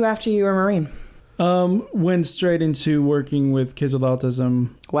what'd you do after you were a Marine? Went straight into working with kids with autism.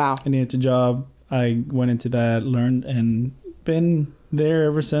 Wow. I needed a job. I went into that, learned, and been there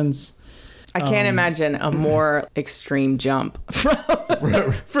ever since. I can't imagine a more extreme jump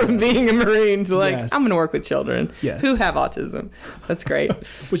from being a Marine to I'm going to work with children who have autism. That's great.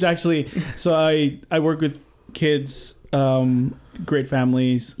 Which actually, so I work with kids great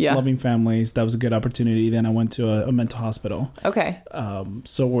families, loving families. That was a good opportunity. Then I went to a mental hospital. Okay.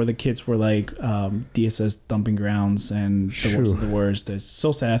 So where the kids were like DSS dumping grounds and the worst of the worst. It's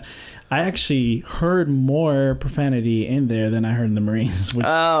so sad. I actually heard more profanity in there than I heard in the Marines, which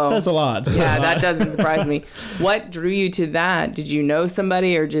says a lot. Yeah, that doesn't surprise me. What drew you to that? Did you know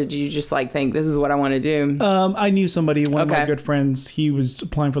somebody, or did you just like think this is what I want to do? I knew somebody. One of my good friends. He was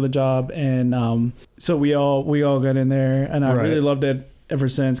applying for the job, and so we all got in there, and I really loved it ever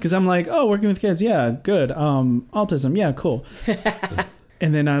since. Because I'm like, oh, working with kids, yeah, good. Autism, yeah, cool.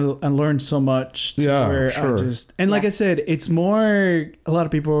 And then I learned so much to where I just... And like I said, it's more... A lot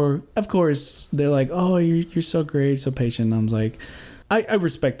of people, of course, they're like, oh, you're so great, so patient. And I was like... I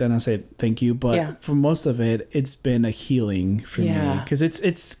respect that and I say thank you. But for most of it, it's been a healing for me. Because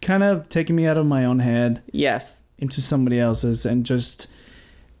it's kind of taking me out of my own head. Yes. Into somebody else's. And just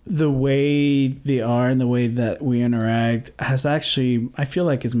the way they are and the way that we interact has actually... I feel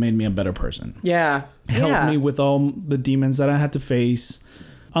like it's made me a better person. Yeah. Helped me with all the demons that I had to face.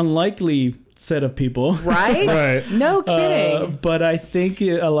 Unlikely set of people. Right? Right. No kidding. But I think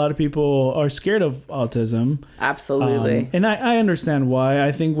a lot of people are scared of autism. Absolutely. And I understand why.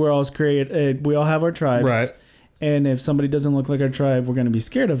 I think we're all scared. We all have our tribes. Right. And if somebody doesn't look like our tribe, we're going to be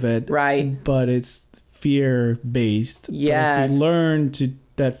scared of it. Right. But it's fear-based. Yes. But if we learn to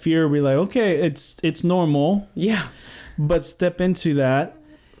that fear, we're like, okay, it's normal. Yeah. But step into that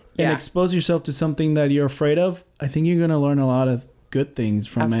and expose yourself to something that you're afraid of. I think you're going to learn a lot of good things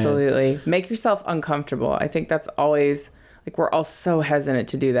from Absolutely. Make yourself uncomfortable. I think that's always, like, we're all so hesitant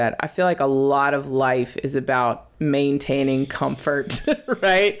to do that. I feel like a lot of life is about maintaining comfort,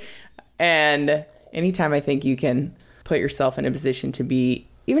 right? And anytime I think you can put yourself in a position to be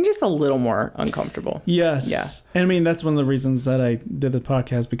even just a little more uncomfortable. Yes. Yeah. And I mean, that's one of the reasons that I did the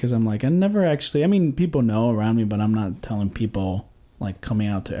podcast, because I'm like, I never actually, I mean, people know around me, but I'm not telling people, like, coming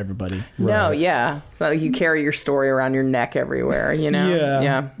out to everybody. No, yeah. It's not like you carry your story around your neck everywhere, you know?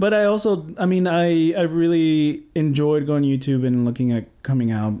 Yeah. But I also, I mean, I really enjoyed going to YouTube and looking at coming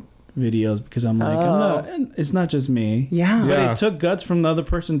out videos, because I'm like, it's not just me. Yeah. But it took guts from the other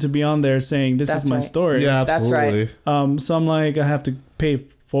person to be on there saying, this is my story. Yeah, absolutely. That's right. So I'm like, I have to pay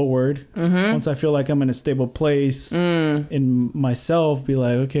forward. Once I feel like I'm in a stable place in myself, be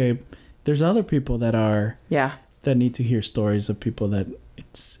like, okay, there's other people that are... Yeah. that need to hear stories of people that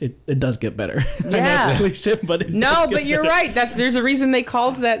it does get better. Yeah. I know it's cliche, but but you're right. There's a reason they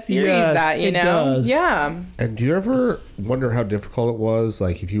called that series that, you know? Does. Yeah. And do you ever wonder how difficult it was,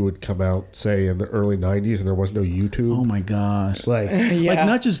 like, if you would come out, say, in the early 90s and there was no YouTube? Oh, my gosh. Like, like,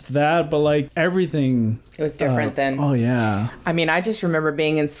 not just that, but, like, everything. It was different then. Oh, yeah. I mean, I just remember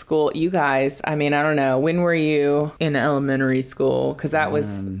being in school. You guys, I mean, I don't know. When were you in elementary school? Because that was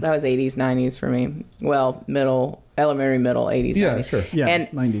 80s, 90s for me. Well, elementary, middle, 80s, 90s. Yeah, sure. Yeah, and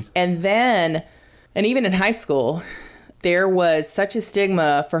 90s. And then, and even in high school, there was such a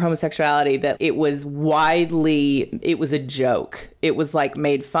stigma for homosexuality that it was a joke. It was like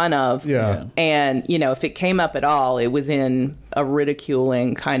made fun of. Yeah. And, you know, if it came up at all, it was in a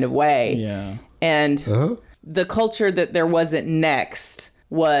ridiculing kind of way. Yeah. And the culture that there wasn't next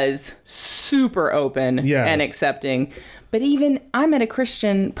was super open and accepting. But even, I'm at a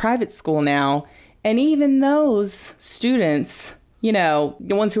Christian private school now, and even those students, you know,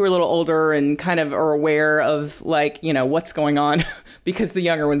 the ones who are a little older and kind of are aware of, like, you know, what's going on, because the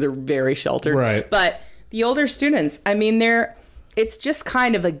younger ones are very sheltered. Right. But the older students, I mean, it's just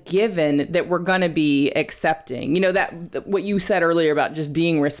kind of a given that we're going to be accepting. You know, that what you said earlier about just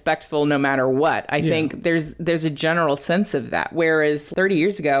being respectful no matter what. I think there's a general sense of that. Whereas 30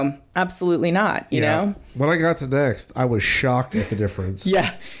 years ago, absolutely not, you know? When I got to Next, I was shocked at the difference.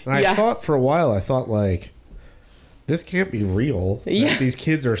 Yeah. And I thought for a while, like, this can't be real. That these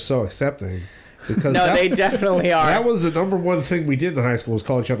kids are so accepting. Because they definitely are. That was the number one thing we did in high school, was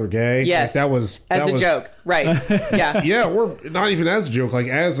call each other gay. Yes. Like, that was a joke. Right. Yeah. Yeah, we're not even as a joke, like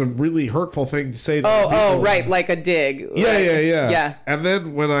as a really hurtful thing to say to people. Oh, right. Like a dig. Yeah, like, yeah. And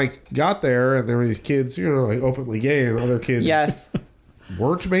then when I got there and there were these kids, you know, like openly gay, and other kids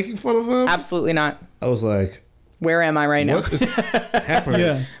weren't making fun of them. Absolutely not. I was like, where am I right now? What is happening?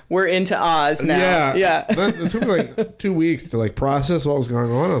 Yeah. We're into Oz now. Yeah. Then it took me like 2 weeks to like process what was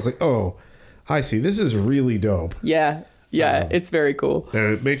going on. I was like, oh, I see. This is really dope. Yeah. Yeah. It's very cool.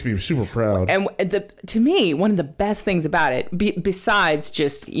 And it makes me super proud. And to me, one of the best things about it, besides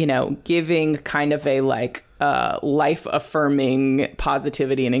just, you know, giving kind of a like life affirming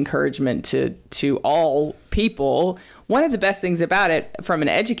positivity and encouragement to all people, one of the best things about it from an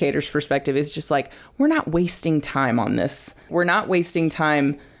educator's perspective is just like, we're not wasting time on this. We're not wasting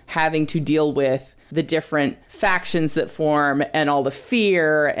time having to deal with the different factions that form and all the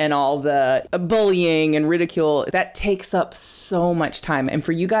fear and all the bullying and ridicule, that takes up so much time. And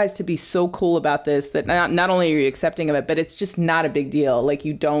for you guys to be so cool about this, that not only are you accepting of it, but it's just not a big deal. Like,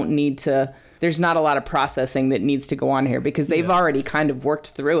 you don't need to, there's not a lot of processing that needs to go on here because they've already kind of worked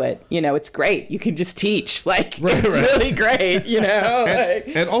through it. You know, it's great. You can just teach. Like, it's really great, you know?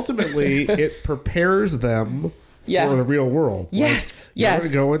 And ultimately, it prepares them for the real world. Yes. You're going to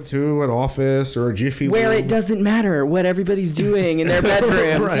go into an office or a Jiffy where room. it doesn't matter what everybody's doing in their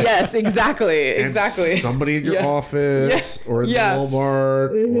bedrooms. Yes, exactly. And somebody in your office or in the Walmart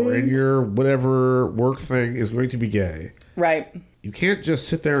or in your whatever work thing is going to be gay. Right. You can't just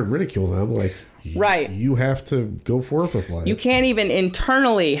sit there and ridicule them. Like, you have to go forth with life. You can't even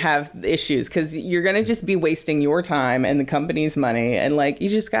internally have issues because you're going to just be wasting your time and the company's money. And like, you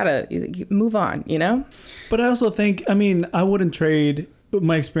just got to move on, you know? But I also think, I mean, I wouldn't trade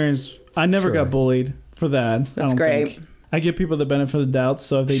my experience. I never got bullied for that. That's great. I give people the benefit of the doubt.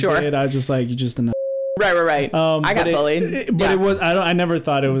 So if they did, I just like, you just didn't. Right. I got bullied. But it was, I never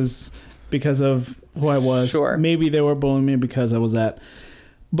thought it was because of who I was. Sure. Maybe they were bullying me because I was that.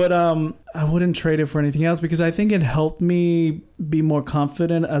 But I wouldn't trade it for anything else because I think it helped me be more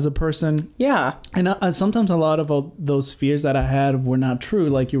confident as a person. Yeah. And sometimes a lot of those fears that I had were not true,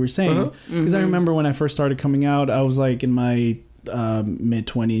 like you were saying. Because I remember when I first started coming out, I was like in my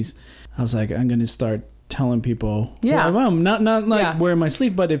mid-20s. I was like, I'm going to start telling people who I am. Not like wearing my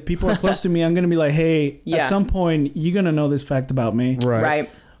sleeve, but if people are close to me, I'm going to be like, hey, at some point, you're going to know this fact about me. Right.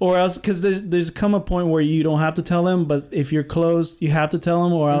 Or else, because there's come a point where you don't have to tell them, but if you're close, you have to tell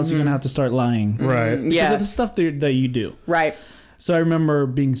them, or else you're going to have to start lying. Right. Because of the stuff that you do. Right. So I remember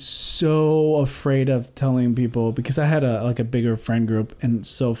being so afraid of telling people because I had a bigger friend group and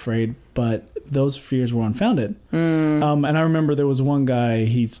so afraid, but those fears were unfounded. And I remember there was one guy,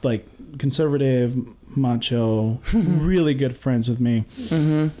 he's like conservative, macho, really good friends with me.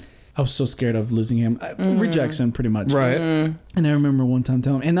 I was so scared of losing him. Rejection, pretty much. Right. And I remember one time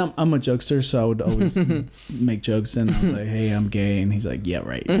telling him, and I'm a jokester, so I would always make jokes. And I was like, hey, I'm gay. And he's like, yeah,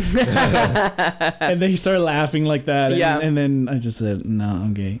 right. And then he started laughing like that. And then I just said, no,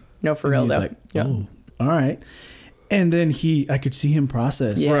 I'm gay. No, for real, he's though. Like, oh, all right. And then I could see him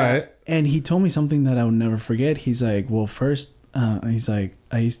process. Yeah. Right. And he told me something that I would never forget. He's like, well, first, he's like,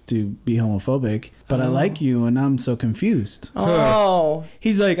 I used to be homophobic, but I like you, and I'm so confused. Oh.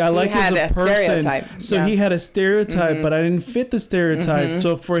 He's like, I like you as a person. Stereotype. So he had a stereotype, but I didn't fit the stereotype.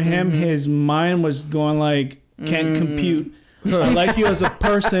 So for him, his mind was going like, can't compute. I like you as a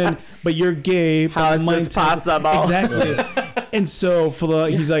person, but you're gay. How is this possible? Exactly. And so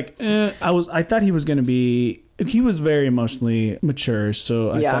he's like, I thought he was going to be. He was very emotionally mature,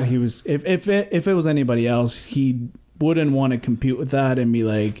 so I thought he was. If it was anybody else, he wouldn't want to compete with that and be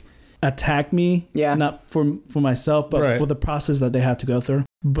like attack me. Not for myself, but for the process that they had to go through.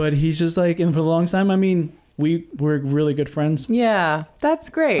 But he's just like, and for the longest time, I mean, we're really good friends. Yeah, that's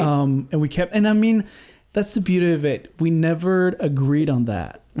great. And we kept, and I mean, that's the beauty of it. We never agreed on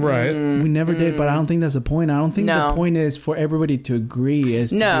that. Right. We never did, but I don't think that's the point. I don't think the point is for everybody to agree is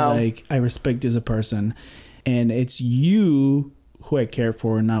to be like, I respect you as a person. And it's you who I care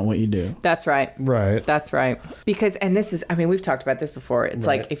for, not what you do. That's right. Right. That's right. Because, and this is, I mean, we've talked about this before. It's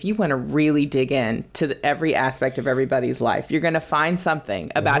like, if you want to really dig in to every aspect of everybody's life, you're going to find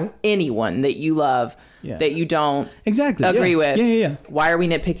something about anyone that you love that you don't agree with. Yeah. Why are we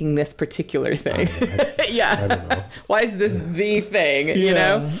nitpicking this particular thing? I don't know. Why is this the thing, you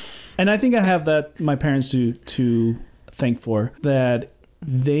know? And I think I have that, my parents to thank for, that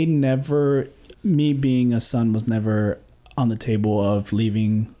they never, me being a son was never on the table of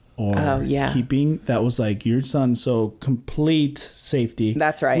leaving or keeping. That was like, your son, so complete safety.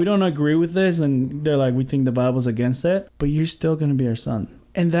 That's right. We don't agree with this, and they're like, we think the Bible's against it, but you're still going to be our son.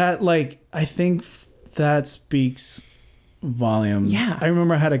 And that, like, I think that speaks volumes. Yeah. I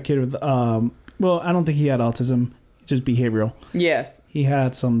remember I had a kid with, well, I don't think he had autism, just behavioral. Yes. He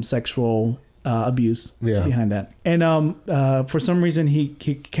had some sexual abuse behind that. And for some reason, he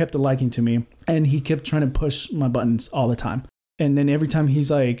kept a liking to me, and he kept trying to push my buttons all the time. And then every time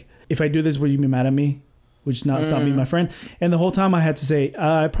he's like, if I do this, will you be mad at me? Which not stop being my friend. And the whole time I had to say,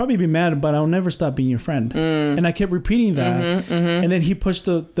 I'd probably be mad, but I'll never stop being your friend. And I kept repeating that. And then he pushed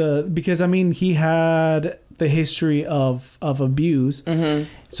the because I mean, he had the history of abuse.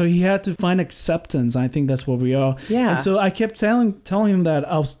 So he had to find acceptance. I think that's what we are. Yeah. And so I kept telling him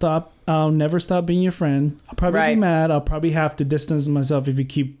that I'll never stop being your friend. I'll probably be mad. I'll probably have to distance myself if you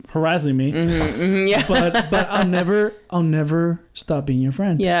keep harassing me. Yeah. But I'll never stop being your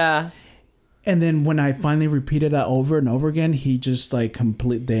friend. Yeah. And then when I finally repeated that over and over again, he just like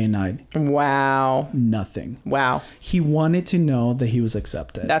complete day and night. Wow. Nothing. Wow. He wanted to know that he was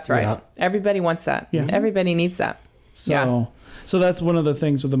accepted. That's right. Yeah. Everybody wants that. Yeah. Everybody needs that. So that's one of the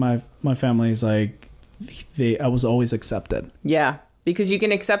things with my family is like I was always accepted. Yeah. Because you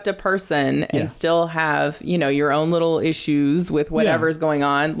can accept a person and Yeah. still have, your own little issues with whatever's going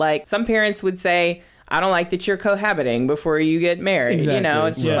on. Like some parents would say, I don't like that you're cohabiting before you get married. Exactly.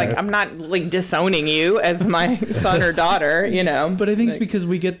 It's just Yeah. like, I'm not like disowning you as my son or daughter, But I think it's because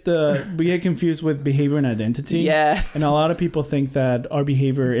we get confused with behavior and identity. Yes. And a lot of people think that our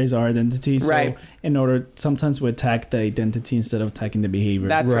behavior is our identity. So Right. in order, sometimes we attack the identity instead of attacking the behavior.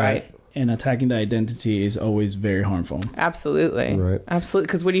 That's right. And attacking the identity is always very harmful. Absolutely. Right. Absolutely.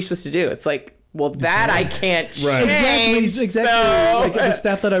 Because what are you supposed to do? It's like, well, that I can't change. Right. Exactly. So, Like the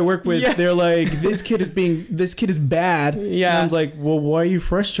staff that I work with, Yeah. they're like, this kid is bad. Yeah. And I'm like, well, why are you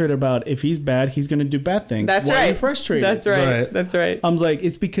frustrated about? If he's bad, he's going to do bad things. That's why right. are you frustrated? That's right. Right. That's right. I'm like,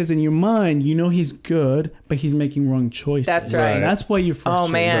 it's because in your mind, he's good, but he's making wrong choices. That's right. That's why you're frustrated.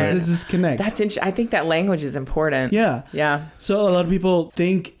 Oh, man. There's this disconnect. That's interesting. I think that language is important. Yeah. Yeah. So a lot of people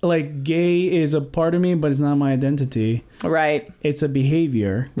think like gay is a part of me, but it's not my identity. Right. It's a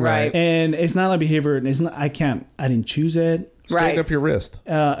behavior. Right. And it's not a behavior. It's not. I didn't choose it. Straighten Right. up your wrist.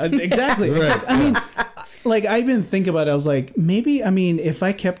 Exactly. It's like, I mean, like I even think about it. I was like, maybe. I mean, if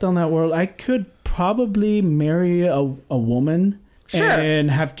I kept on that world, I could probably marry a woman Sure. and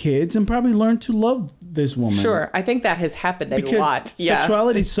have kids and probably learn to love this woman. Sure. I think that has happened a Because lot. Yeah.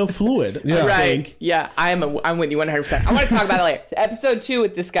 sexuality is so fluid. Yeah. I Right. think. Yeah. I'm with you 100%. I want to talk about it later. So episode 2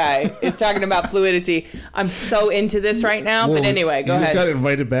 with this guy is talking about fluidity. I'm so into this right now. But anyway, go you ahead. just got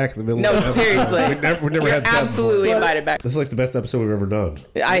invited back in the middle No, of the episode. seriously. We never You're had that absolutely before. invited back. This is like the best episode we've ever done.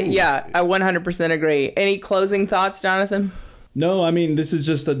 I 100% agree. Any closing thoughts, Jonathan? No, I mean, this is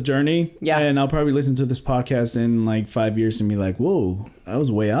just a journey. Yeah. And I'll probably listen to this podcast in like 5 years and be like, whoa, I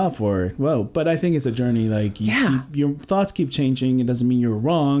was way off, or whoa. But I think it's a journey. Like, your thoughts keep changing. It doesn't mean you're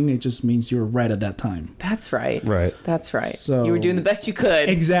wrong. It just means you're right at that time. That's right. Right. That's right. So- you were doing the best you could.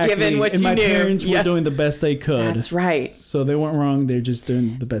 Exactly. Given what and you my knew. parents were Yeah. doing the best they could. That's right. So they weren't wrong. They're just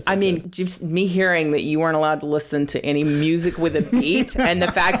doing the best I they mean, could. just me hearing that you weren't allowed to listen to any music with a beat and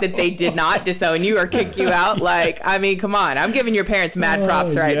the fact that they did not disown you or kick you out, like, I mean, come on. I'm giving your parents mad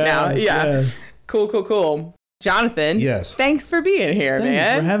props right now. yes, Yeah. yes. Cool. Jonathan, Yes. Thanks for being here, Thanks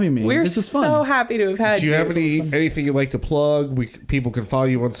man. for having me. We're This is fun. so happy to have had Do you have anything you'd like to plug? People can follow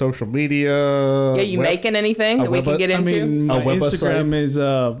you on social media. Yeah, you making anything that we can get I into? mean, my website? Instagram is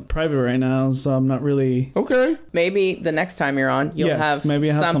private right now, so I'm not really. Okay. Maybe the next time you're on, you'll Yes, have maybe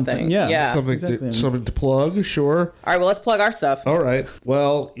I have something. something. Yeah. Something Exactly. something to plug. Sure. All right, well, let's plug our stuff. All right.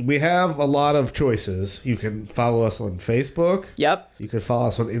 Well, we have a lot of choices. You can follow us on Facebook. Yep. You can follow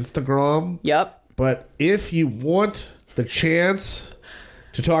us on Instagram. Yep. But if you want the chance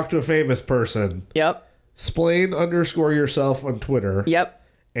to talk to a famous person, Yep. Splain_yourself on Twitter. Yep.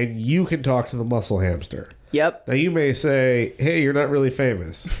 And you can talk to the muscle hamster. Yep. Now you may say, "Hey, you're not really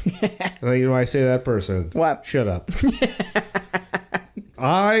famous." And I say to that person, What? Shut up.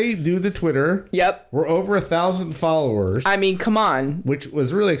 I do the Twitter. Yep. We're over 1,000 followers, I mean, come on. which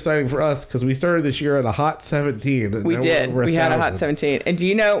was really exciting for us because we started this year at a hot 17. And We now we're did. over We had a hot 1,000. 17. And do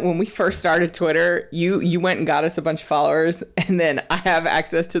you know when we first started Twitter, you went and got us a bunch of followers, and then I have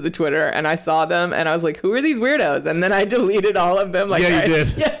access to the Twitter, and I saw them, and I was like, "Who are these weirdos?" And then I deleted all of them. Like, Yeah, you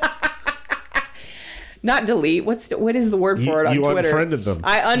did. Yeah. Not delete. What is the word for it on You Twitter? unfriended them.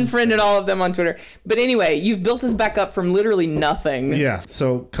 I unfriended all of them on Twitter. But anyway, you've built us back up from literally nothing. Yeah,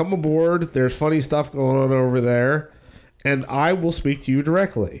 so come aboard. There's funny stuff going on over there, and I will speak to you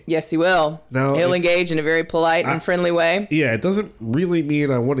directly. Yes, he will. Now, He'll if- engage in a very polite and friendly way. Yeah, it doesn't really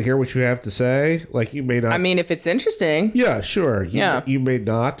mean I want to hear what you have to say. Like, you may not. I mean, if it's interesting. Yeah, sure. Yeah. You may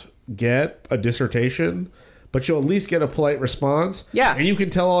not get a dissertation, but you'll at least get a polite response. Yeah. And you can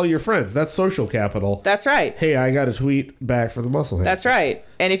tell all your friends. That's social capital. That's right. Hey, I got a tweet back from the muscle hamster. That's right.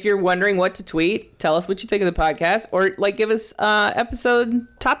 And if you're wondering what to tweet, tell us what you think of the podcast, or like give us episode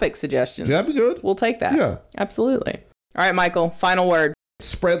topic suggestions. That'd be good. We'll take that. Yeah. Absolutely. All right, Michael, final word.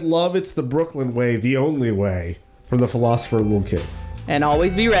 Spread love. It's the Brooklyn way, the only way. From the philosopher Lil Kid. And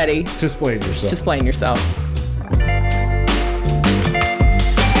always be ready To explain yourself. to explain yourself.